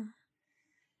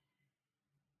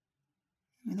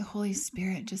 May the Holy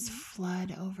Spirit just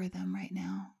flood over them right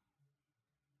now.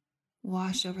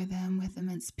 Wash over them with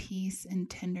immense peace and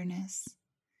tenderness.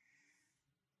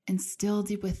 Instill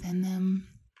deep within them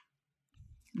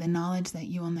the knowledge that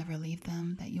you will never leave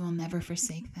them, that you will never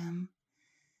forsake them,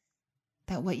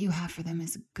 that what you have for them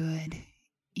is good.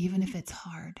 Even if it's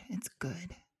hard, it's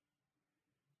good.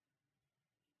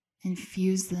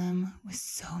 Infuse them with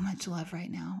so much love right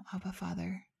now, Abba,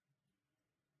 Father.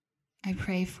 I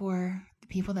pray for the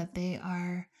people that they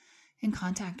are in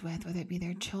contact with, whether it be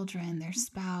their children, their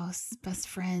spouse, best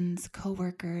friends,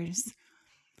 coworkers,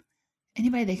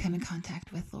 anybody they come in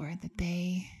contact with, Lord, that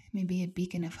they may be a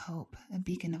beacon of hope, a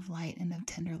beacon of light and of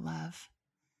tender love,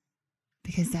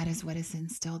 because that is what is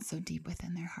instilled so deep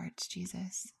within their hearts,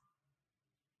 Jesus.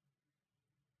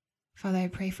 Father, I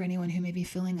pray for anyone who may be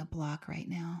feeling a block right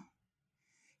now,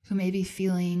 who may be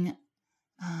feeling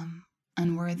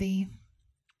unworthy.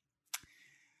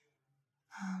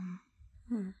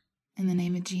 In the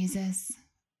name of Jesus,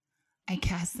 I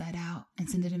cast that out and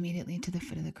send it immediately to the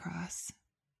foot of the cross.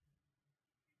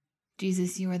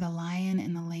 Jesus, you are the lion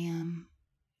and the lamb,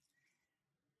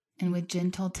 and with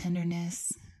gentle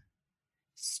tenderness,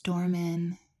 storm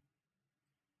in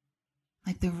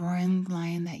like the roaring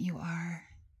lion that you are,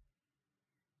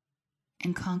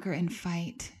 and conquer and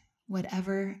fight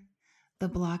whatever the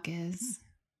block is,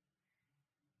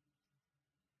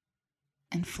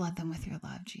 and flood them with your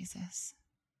love, Jesus.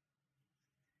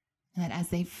 And that as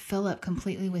they fill up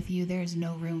completely with you, there is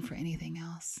no room for anything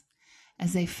else.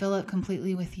 As they fill up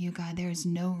completely with you, God, there is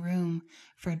no room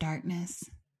for darkness.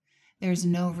 There's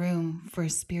no room for a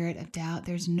spirit of doubt.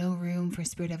 There's no room for a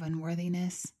spirit of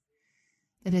unworthiness.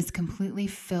 That is completely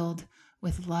filled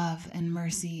with love and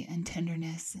mercy and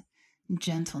tenderness,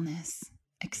 gentleness,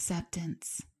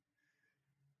 acceptance,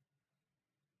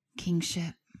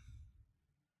 kingship,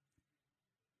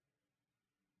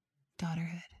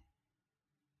 daughterhood.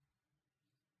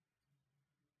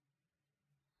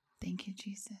 Thank you,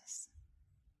 Jesus.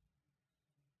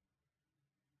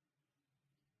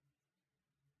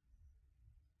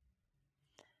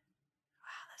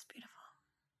 Wow, that's beautiful.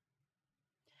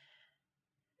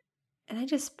 And I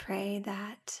just pray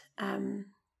that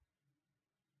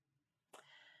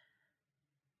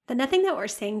nothing that we're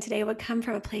saying today would come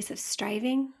from a place of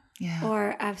striving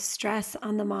or of stress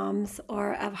on the moms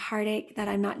or of heartache that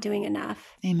I'm not doing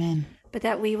enough. Amen. But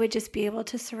that we would just be able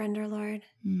to surrender, Lord,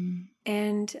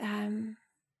 and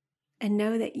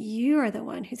know that you are the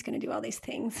one who's going to do all these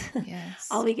things. Yes.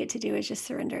 All we get to do is just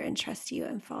surrender and trust you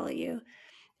and follow you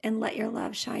and let your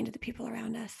love shine to the people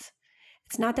around us.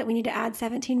 It's not that we need to add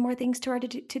 17 more things to our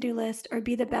to-do list or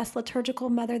be the best liturgical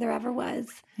mother there ever was.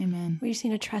 Amen. We just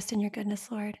need to trust in your goodness,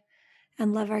 Lord,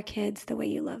 and love our kids the way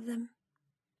you love them.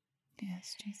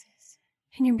 Yes, Jesus.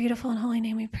 In your beautiful and holy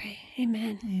name we pray.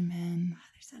 Amen. Amen.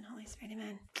 Father, Son, Holy Spirit,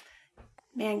 amen.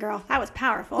 Man, girl, that was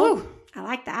powerful. Woo. I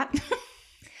like that.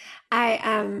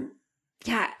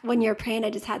 When you're praying,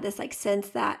 I just had this sense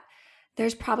that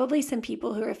there's probably some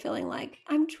people who are feeling like,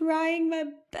 I'm trying my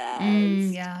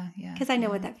best. Yeah. Because I know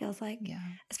what that feels like. Yeah.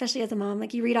 Especially as a mom.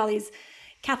 You read all these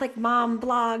Catholic mom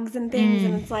blogs and things,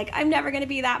 and it's like, I'm never going to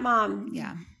be that mom.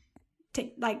 Yeah.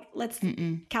 Let's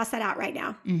cast that out right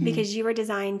now, because you were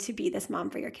designed to be this mom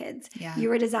for your kids. Yeah. You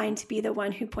were designed to be the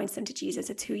one who points them to Jesus.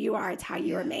 It's who you are. It's how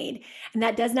you were made. And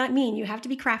that does not mean you have to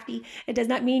be crafty. It does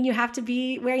not mean you have to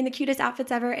be wearing the cutest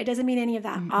outfits ever. It doesn't mean any of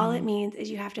that. All it means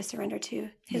is you have to surrender to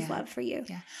his love for you.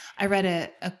 Yeah. I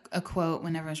read a quote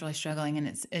whenever I was really struggling, and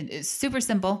it's super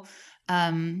simple.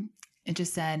 It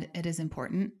just said, it is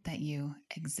important that you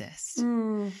exist.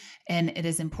 And it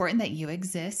is important that you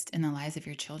exist in the lives of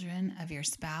your children, of your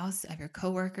spouse, of your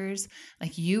coworkers.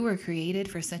 You were created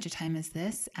for such a time as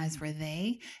this, as were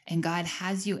they. And God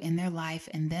has you in their life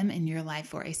and them in your life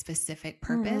for a specific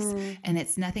purpose. And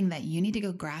it's nothing that you need to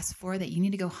go grasp for, that you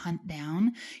need to go hunt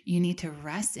down. You need to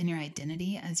rest in your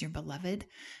identity as your beloved,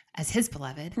 as his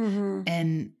beloved.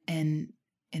 And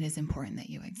it is important that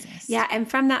you exist. Yeah. And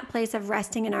from that place of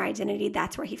resting in our identity,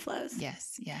 that's where he flows.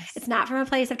 Yes. It's not from a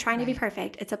place of trying to be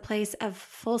perfect. It's a place of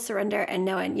full surrender and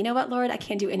knowing, you know what, Lord, I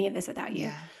can't do any of this without you.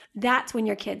 Yeah. That's when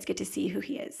your kids get to see who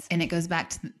he is. And it goes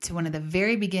back to one of the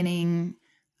very beginning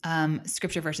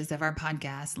scripture verses of our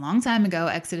podcast, long time ago,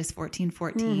 Exodus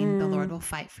 14:14. The Lord will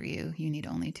fight for you. You need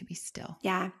only to be still.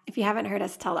 Yeah. If you haven't heard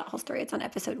us tell that whole story, it's on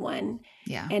episode 1.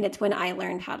 Yeah. And it's when I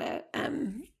learned how to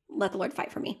let the Lord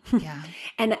fight for me. Yeah.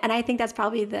 And I think that's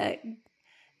probably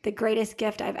the greatest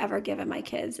gift I've ever given my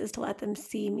kids, is to let them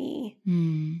see me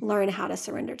learn how to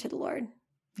surrender to the Lord.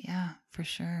 Yeah, for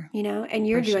sure. And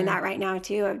you're doing that right now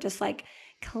too, of just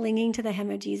clinging to the hem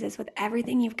of Jesus with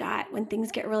everything you've got when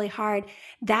things get really hard.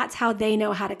 That's how they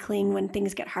know how to cling when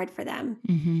things get hard for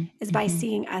them, is by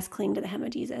seeing us cling to the hem of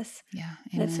Jesus. Yeah.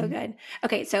 And it's so good.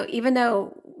 Okay. So even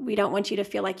though we don't want you to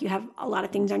feel like you have a lot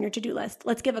of things on your to-do list,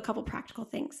 let's give a couple practical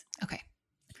things. Okay.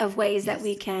 Of ways that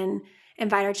we can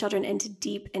invite our children into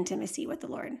deep intimacy with the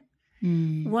Lord.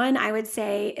 One, I would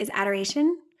say, is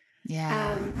adoration.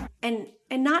 Yeah. And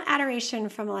not adoration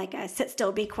from a sit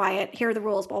still, be quiet, here are the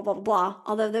rules, blah, blah, blah, blah.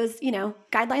 Although those,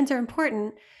 guidelines are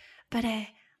important, but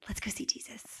let's go see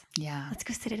Jesus. Yeah. Let's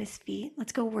go sit at his feet.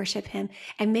 Let's go worship him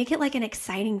and make it like an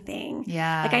exciting thing.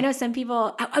 Yeah. Like I know some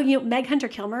people, Meg Hunter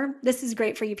Kilmer, this is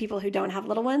great for you people who don't have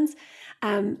little ones,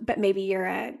 but maybe you're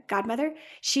a godmother.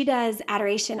 She does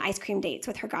adoration ice cream dates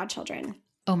with her godchildren.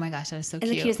 Oh my gosh, that is so It's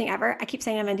cute. the cutest thing ever. I keep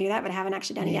saying I'm going to do that, but I haven't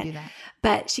actually done it yet. Do that.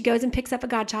 But she goes and picks up a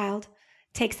godchild,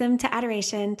 takes them to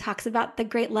adoration, talks about the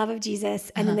great love of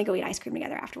Jesus, and then they go eat ice cream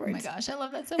together afterwards. Oh my gosh, I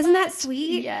love that so Isn't much. that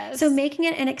sweet? Yes. So making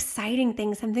it an exciting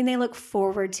thing, something they look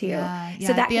forward to. Yeah.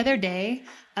 So that the other day,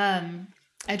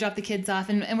 I dropped the kids off,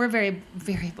 and we're very,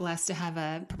 very blessed to have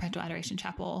a perpetual adoration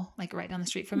chapel like right down the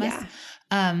street from us.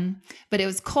 But it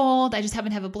was cold. I just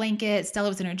happened to have a blanket. Stella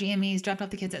was in her jammies, dropped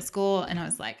off the kids at school, and I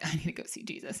was like, I need to go see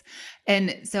Jesus.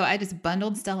 And so I just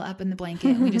bundled Stella up in the blanket,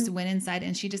 and we just went inside,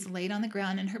 and she just laid on the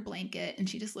ground in her blanket, and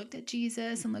she just looked at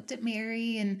Jesus and looked at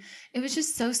Mary, and it was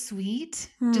just so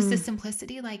sweet. Just the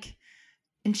simplicity,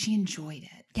 and she enjoyed it.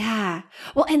 Yeah.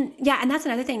 Well, and that's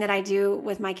another thing that I do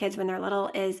with my kids when they're little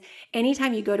is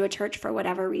anytime you go to a church for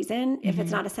whatever reason, if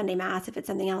it's not a Sunday mass, if it's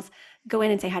something else, go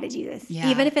in and say hi to Jesus. Yeah.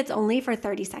 Even if it's only for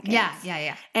 30 seconds.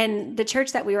 Yeah. And the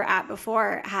church that we were at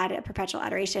before had a perpetual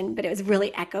adoration, but it was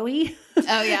really echoey.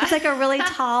 Oh, yeah. It's like a really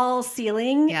tall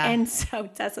ceiling. Yeah. And so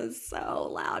Tessa's so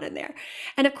loud in there.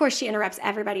 And of course she interrupts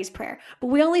everybody's prayer, but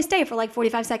we only stay for like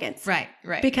 45 seconds. Right.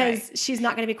 Because she's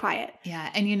not going to be quiet. Yeah.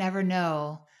 And you never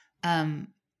know.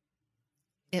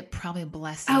 It probably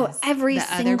blesses every the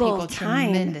single other people time.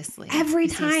 Tremendously. Every You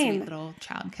see a time. sweet little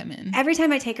child come in. Every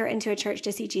time I take her into a church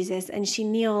to see Jesus and she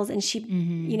kneels and she,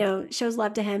 shows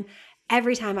love to him,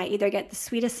 every time I either get the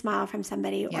sweetest smile from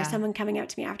somebody or someone coming up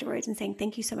to me afterwards and saying,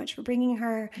 thank you so much for bringing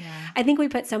her. Yeah. I think we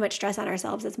put so much stress on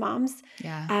ourselves as moms.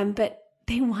 Yeah. But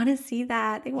they want to see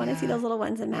that. They want to see those little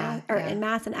ones in mass in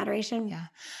mass and adoration. Yeah.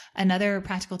 Another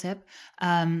practical tip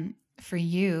for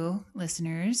you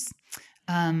listeners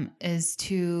is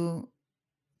to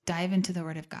dive into the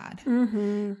Word of God.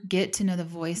 Get to know the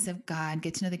voice of God.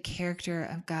 Get to know the character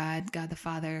of God, God the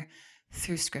Father,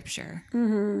 through Scripture,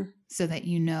 so that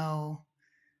you know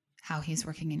how He's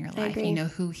working in your life. You know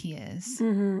who He is.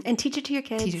 And teach it to your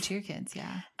kids. Teach it to your kids,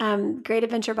 yeah. Great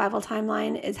Adventure Bible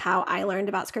Timeline is how I learned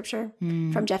about Scripture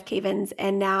from Jeff Cavins.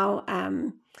 And now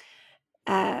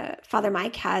Father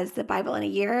Mike has the Bible in a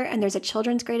year, and there's a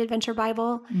children's Great Adventure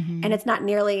Bible, and it's not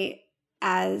nearly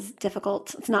as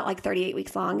difficult. It's not like 38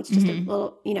 weeks long. It's just a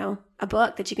little, a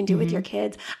book that you can do with your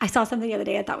kids. I saw something the other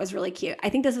day I thought was really cute. I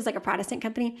think this was like a Protestant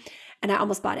company, and I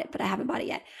almost bought it, but I haven't bought it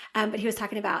yet. But he was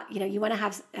talking about, you want to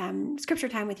have scripture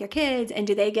time with your kids, and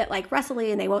do they get like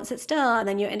wrestly and they won't sit still, and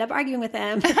then you end up arguing with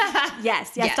them? yes,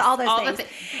 to all those things.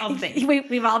 All the things.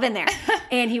 We've all been there.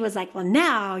 And he was like, well,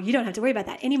 now you don't have to worry about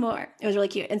that anymore. It was really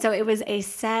cute. And so it was a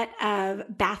set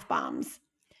of bath bombs.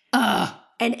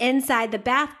 And inside the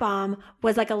bath bomb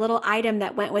was like a little item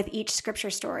that went with each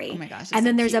scripture story. Oh my gosh. And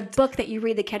then there's a book that you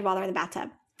read the kid while they're in the bathtub.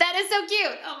 That is so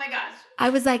cute. Oh my gosh. I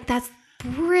was like, that's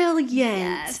brilliant.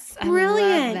 Yes,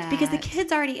 Brilliant. I love Because the that.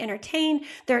 kid's already entertained.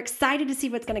 They're excited to see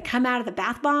what's going to come out of the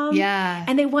bath bomb. Yeah.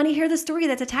 And they want to hear the story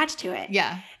that's attached to it.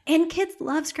 Yeah. And kids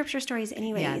love scripture stories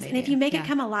anyways. Yeah, they and if do. you make Yeah. it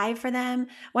come alive for them,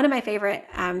 one of my favorite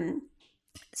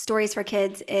stories for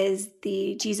kids is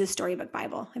the Jesus Storybook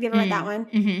Bible. Have you ever read that one?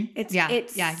 It's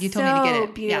You told me to get it. so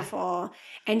Yeah. beautiful.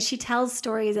 And she tells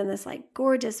stories in this like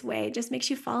gorgeous way. It just makes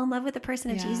you fall in love with the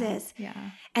person of Jesus. Yeah.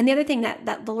 And the other thing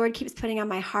that the Lord keeps putting on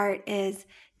my heart is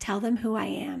tell them who I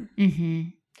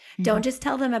am. Don't just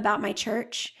tell them about my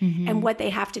church and what they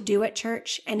have to do at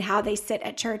church and how they sit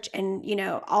at church and,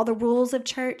 all the rules of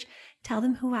church. Tell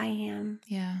them who I am.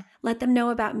 Yeah. Let them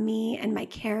know about me and my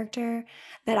character,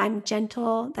 that I'm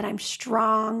gentle, that I'm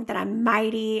strong, that I'm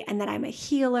mighty, and that I'm a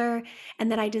healer,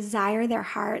 and that I desire their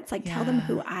hearts. Like, tell them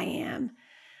who I am.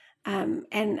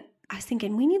 And I was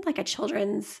thinking, we need like a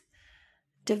children's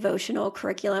devotional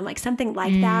curriculum, like something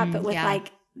like that, but with like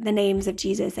the names of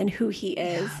Jesus and who he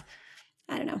is. Yeah.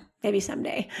 I don't know. Maybe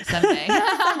someday. Someday.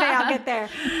 Someday I'll get there.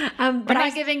 We're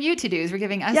not giving you to-dos. We're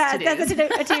giving us to-dos. Yeah,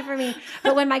 that's a to for me.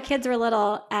 But when my kids were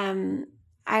little,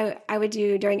 I would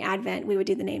do during Advent, we would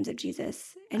do the names of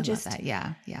Jesus. And I just love that.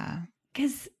 Yeah. Yeah.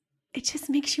 because it just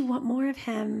makes you want more of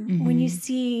him when you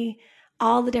see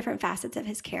all the different facets of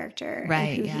his character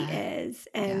and who he is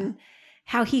and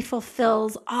how he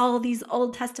fulfills all these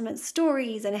Old Testament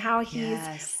stories and how he's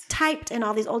typed in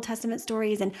all these Old Testament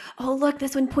stories. And, oh, look,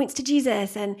 this one points to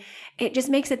Jesus. And it just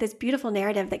makes it this beautiful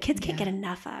narrative that kids can't get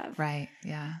enough of. Right.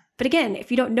 Yeah. But again,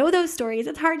 if you don't know those stories,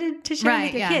 it's hard to share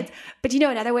with your kids. But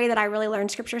another way that I really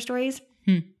learned scripture stories?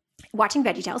 Watching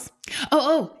VeggieTales.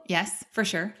 Oh, yes, for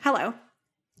sure. Hello.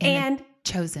 And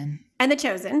Chosen. And The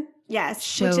Chosen. Yes.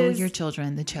 Show which is your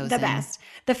children The Chosen. the best.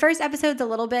 The first episode's a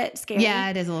little bit scary. Yeah,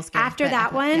 it is a little scary. After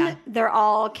that one, they're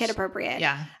all kid appropriate.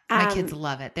 Yeah. My kids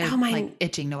love it. They're like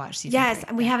itching to watch season 3.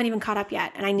 And we haven't even caught up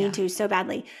yet, and I need to so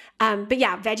badly. But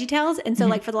yeah, VeggieTales. And so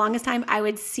like for the longest time, I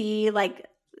would see like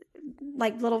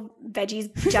little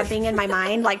veggies jumping in my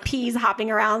mind, like peas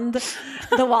hopping around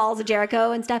the walls of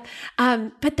Jericho and stuff.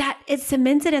 But that it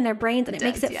cements it in their brains, and it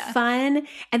makes it fun.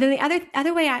 And then the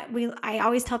other way I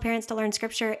always tell parents to learn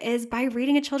scripture is by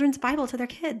reading a children's Bible to their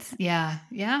kids. Yeah.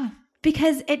 Yeah.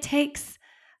 Because it takes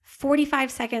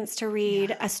 45 seconds to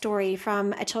read a story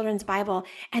from a children's Bible.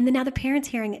 And then now the parents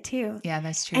hearing it too. Yeah,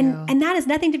 that's true. And that is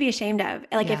nothing to be ashamed of.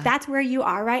 Like if that's where you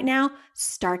are right now,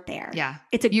 start there. Yeah.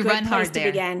 It's a good place to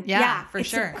begin. Yeah, for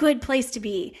sure. It's a good place to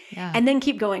be. Yeah. And then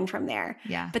keep going from there.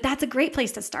 Yeah. But that's a great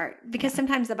place to start because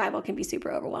sometimes the Bible can be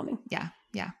super overwhelming. Yeah.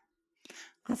 Yeah.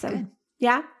 Awesome. Good.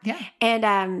 Yeah. Yeah.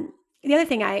 And the other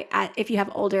thing if you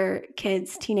have older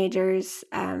kids, teenagers,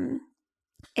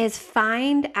 is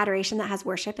find adoration that has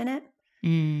worship in it.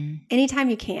 Anytime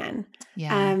you can.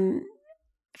 Yeah.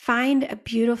 Find a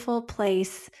beautiful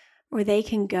place where they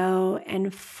can go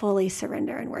and fully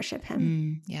surrender and worship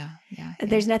him. Yeah.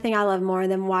 There's nothing I love more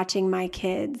than watching my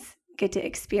kids get to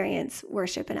experience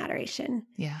worship and adoration.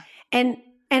 Yeah. And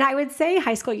I would say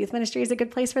high school youth ministry is a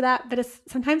good place for that, but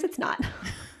sometimes it's not.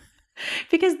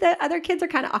 Because the other kids are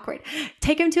kind of awkward.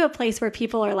 Take them to a place where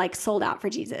people are like sold out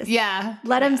for Jesus. Yeah.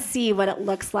 Let them see what it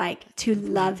looks like to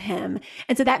love him.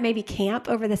 And so that maybe camp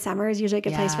over the summer is usually a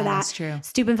good place for that. That's true.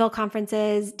 Steubenville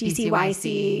conferences,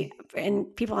 DCYC,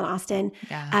 and people in Austin.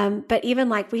 Yeah. But even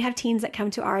like we have teens that come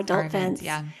to our adult events.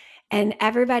 Yeah. And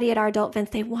everybody at our adult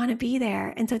events, they want to be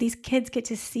there. And so these kids get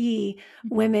to see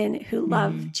women who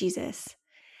love Jesus.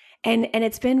 And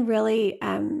it's been really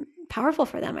powerful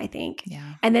for them, I think.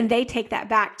 Yeah. And then they take that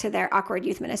back to their awkward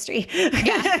youth ministry,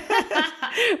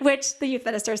 which the youth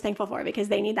minister is thankful for because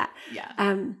they need that.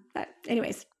 Yeah. But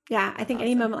anyways, yeah, I think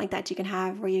any moment like that you can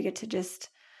have where you get to just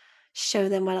show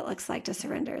them what it looks like to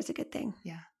surrender is a good thing.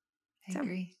 Yeah. I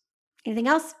agree. Anything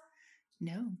else?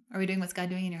 No. Are we doing What's God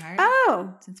Doing in Your Heart?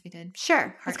 Oh, Since we did.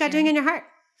 Sure. What's God doing in your heart?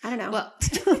 I don't know.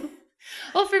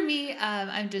 Well, for me,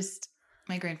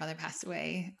 my grandfather passed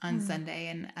away on Sunday,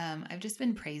 and I've just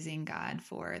been praising God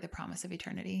for the promise of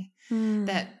eternity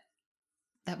that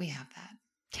we have that.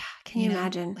 Yeah. Can you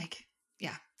imagine? Can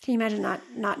you imagine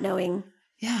not knowing?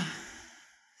 Yeah.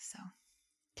 So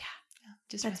yeah.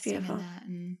 Just that's beautiful. In that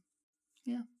and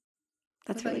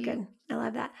that's really good. I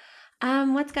love that.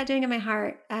 What's God doing in my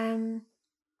heart?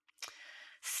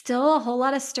 Still a whole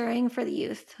lot of stirring for the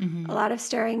youth. A lot of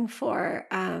stirring for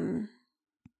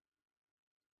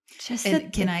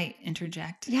can I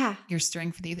interject? Yeah. You're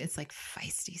stirring for the youth. It's like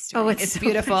feisty stirring. Oh, it's so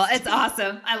beautiful. feisty. It's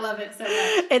awesome. I love it so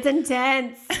much. It's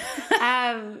intense.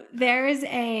 There's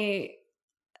an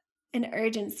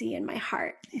urgency in my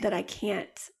heart that I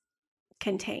can't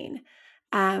contain.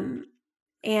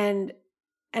 And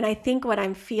I think what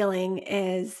I'm feeling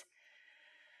is,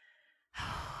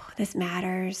 this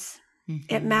matters.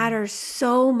 It matters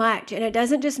so much. And it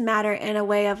doesn't just matter in a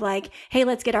way of like, hey,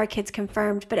 let's get our kids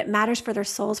confirmed, but it matters for their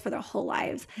souls, for their whole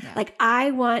lives. Yeah. Like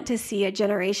I want to see a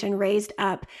generation raised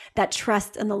up that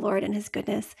trusts in the Lord and his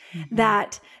goodness,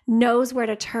 that knows where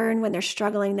to turn when they're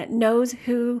struggling, that knows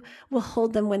who will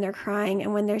hold them when they're crying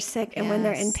and when they're sick and when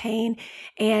they're in pain,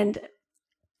 and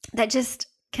that just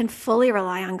can fully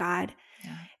rely on God.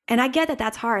 Yeah. And I get that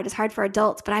that's hard. It's hard for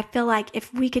adults, but I feel like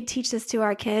if we could teach this to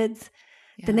our kids,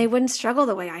 then they wouldn't struggle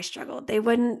the way I struggled. They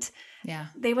wouldn't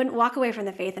walk away from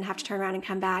the faith and have to turn around and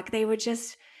come back. They would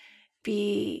just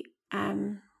be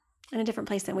in a different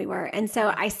place than we were. And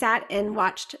so I sat and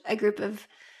watched a group of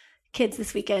kids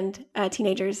this weekend,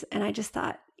 teenagers, and I just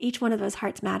thought, each one of those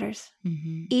hearts matters.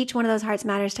 Each one of those hearts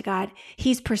matters to God.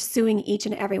 He's pursuing each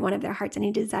and every one of their hearts, and he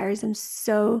desires them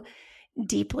so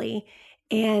deeply.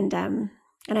 And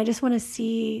I just want to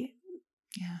see,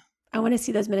 I want to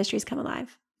see those ministries come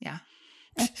alive. Yeah.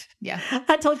 Yeah.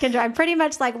 I told Kendra, I pretty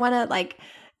much want to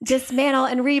dismantle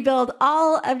and rebuild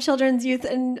all of children's, youth,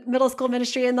 and middle school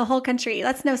ministry in the whole country.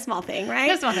 That's no small thing, right?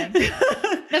 No small thing.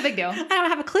 No big deal. I don't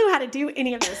have a clue how to do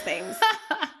any of those things,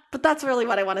 but that's really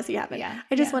what I want to see happen. Yeah.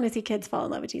 I just want to see kids fall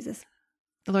in love with Jesus.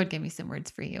 The Lord gave me some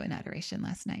words for you in adoration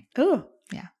last night. Oh,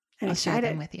 yeah. I'll share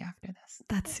them with you after this.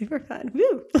 That's super fun.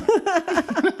 Woo.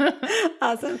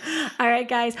 Awesome. All right,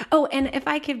 guys. Oh, and if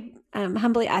I could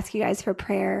humbly ask you guys for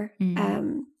prayer.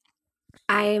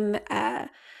 I'm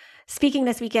speaking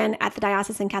this weekend at the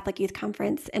Diocesan Catholic Youth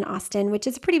Conference in Austin, which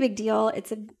is a pretty big deal.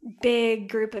 It's a big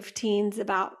group of teens,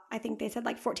 about, I think they said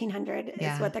 1,400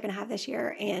 is what they're going to have this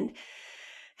year. And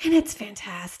And it's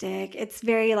fantastic. It's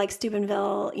very like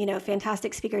Steubenville,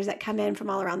 fantastic speakers that come in from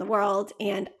all around the world.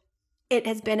 And it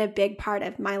has been a big part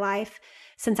of my life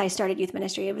since I started youth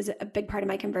ministry. It was a big part of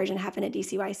my conversion happened at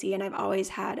DCYC. And I've always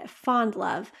had a fond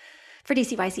love for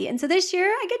DCYC. And so this year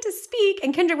I get to speak,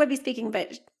 and Kendra would be speaking,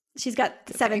 but she's got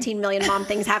 17 million mom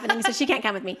things happening, so she can't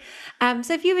come with me.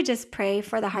 So if you would just pray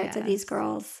for the hearts of these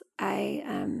girls,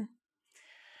 I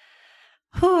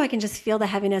can just feel the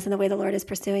heaviness and the way the Lord is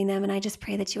pursuing them. And I just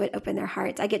pray that you would open their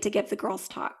hearts. I get to give the girls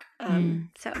talk.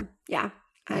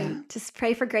 Just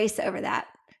pray for grace over that.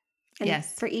 And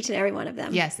for each and every one of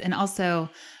them. Yes. And also,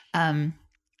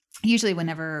 usually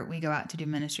whenever we go out to do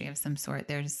ministry of some sort,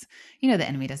 there's, the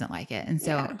enemy doesn't like it. And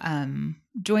so,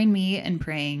 join me in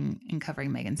praying and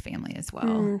covering Megan's family as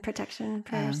well. Protection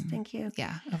prayers. Thank you.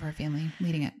 Yeah. Over our family,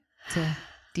 leading it to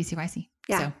DCYC.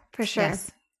 Yeah, so, for sure.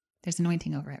 Yes. There's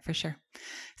anointing over it for sure.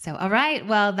 So, all right.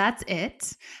 Well, that's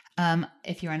it.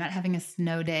 If you are not having a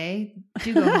snow day,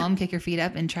 do go home, kick your feet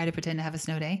up, and try to pretend to have a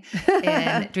snow day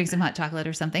and drink some hot chocolate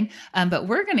or something. But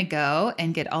we're going to go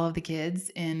and get all of the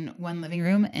kids in one living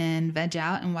room and veg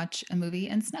out and watch a movie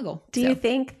and snuggle. Do you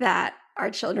think that our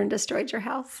children destroyed your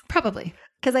house? Probably.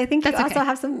 Because I think you also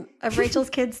have some of Rachel's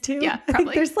kids too. Yeah,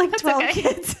 probably. There's like 12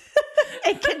 kids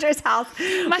in Kendra's house.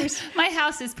 My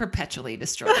house is perpetually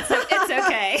destroyed, so it's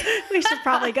okay. We should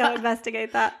probably go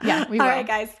investigate that. Yeah, we will. All right,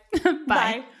 guys.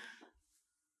 Bye.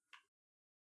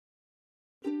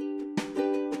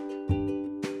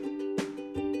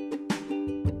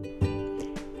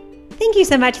 Thank you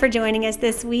so much for joining us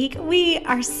this week. We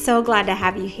are so glad to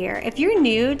have you here. If you're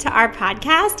new to our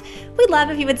podcast, we'd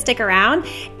love if you would stick around.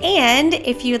 And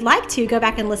if you'd like to, go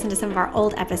back and listen to some of our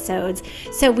old episodes.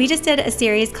 So we just did a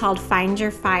series called Find Your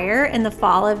Fire in the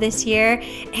fall of this year.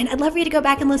 And I'd love for you to go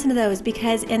back and listen to those,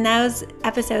 because in those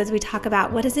episodes, we talk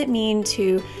about what does it mean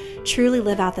to truly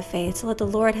live out the faith, to let the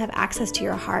Lord have access to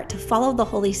your heart, to follow the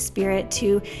Holy Spirit,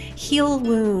 to heal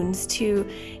wounds, to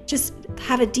just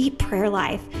have a deep prayer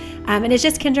life. And it's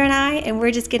just Kendra and I, and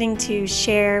we're just getting to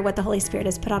share what the Holy Spirit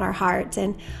has put on our hearts.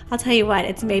 And I'll tell you what,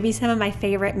 it's maybe some of my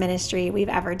favorite ministry we've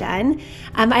ever done.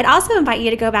 I'd also invite you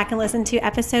to go back and listen to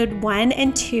episode 1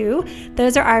 and 2.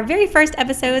 Those are our very first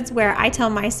episodes where I tell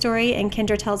my story and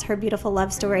Kendra tells her beautiful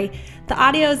love story. The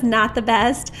audio is not the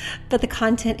best, but the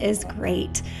content is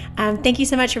great. Thank you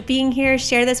so much for being here.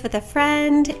 Share this with a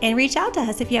friend and reach out to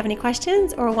us if you have any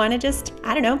questions or want to just,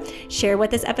 share what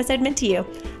this episode meant to you.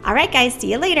 All right, guys,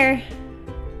 see you later.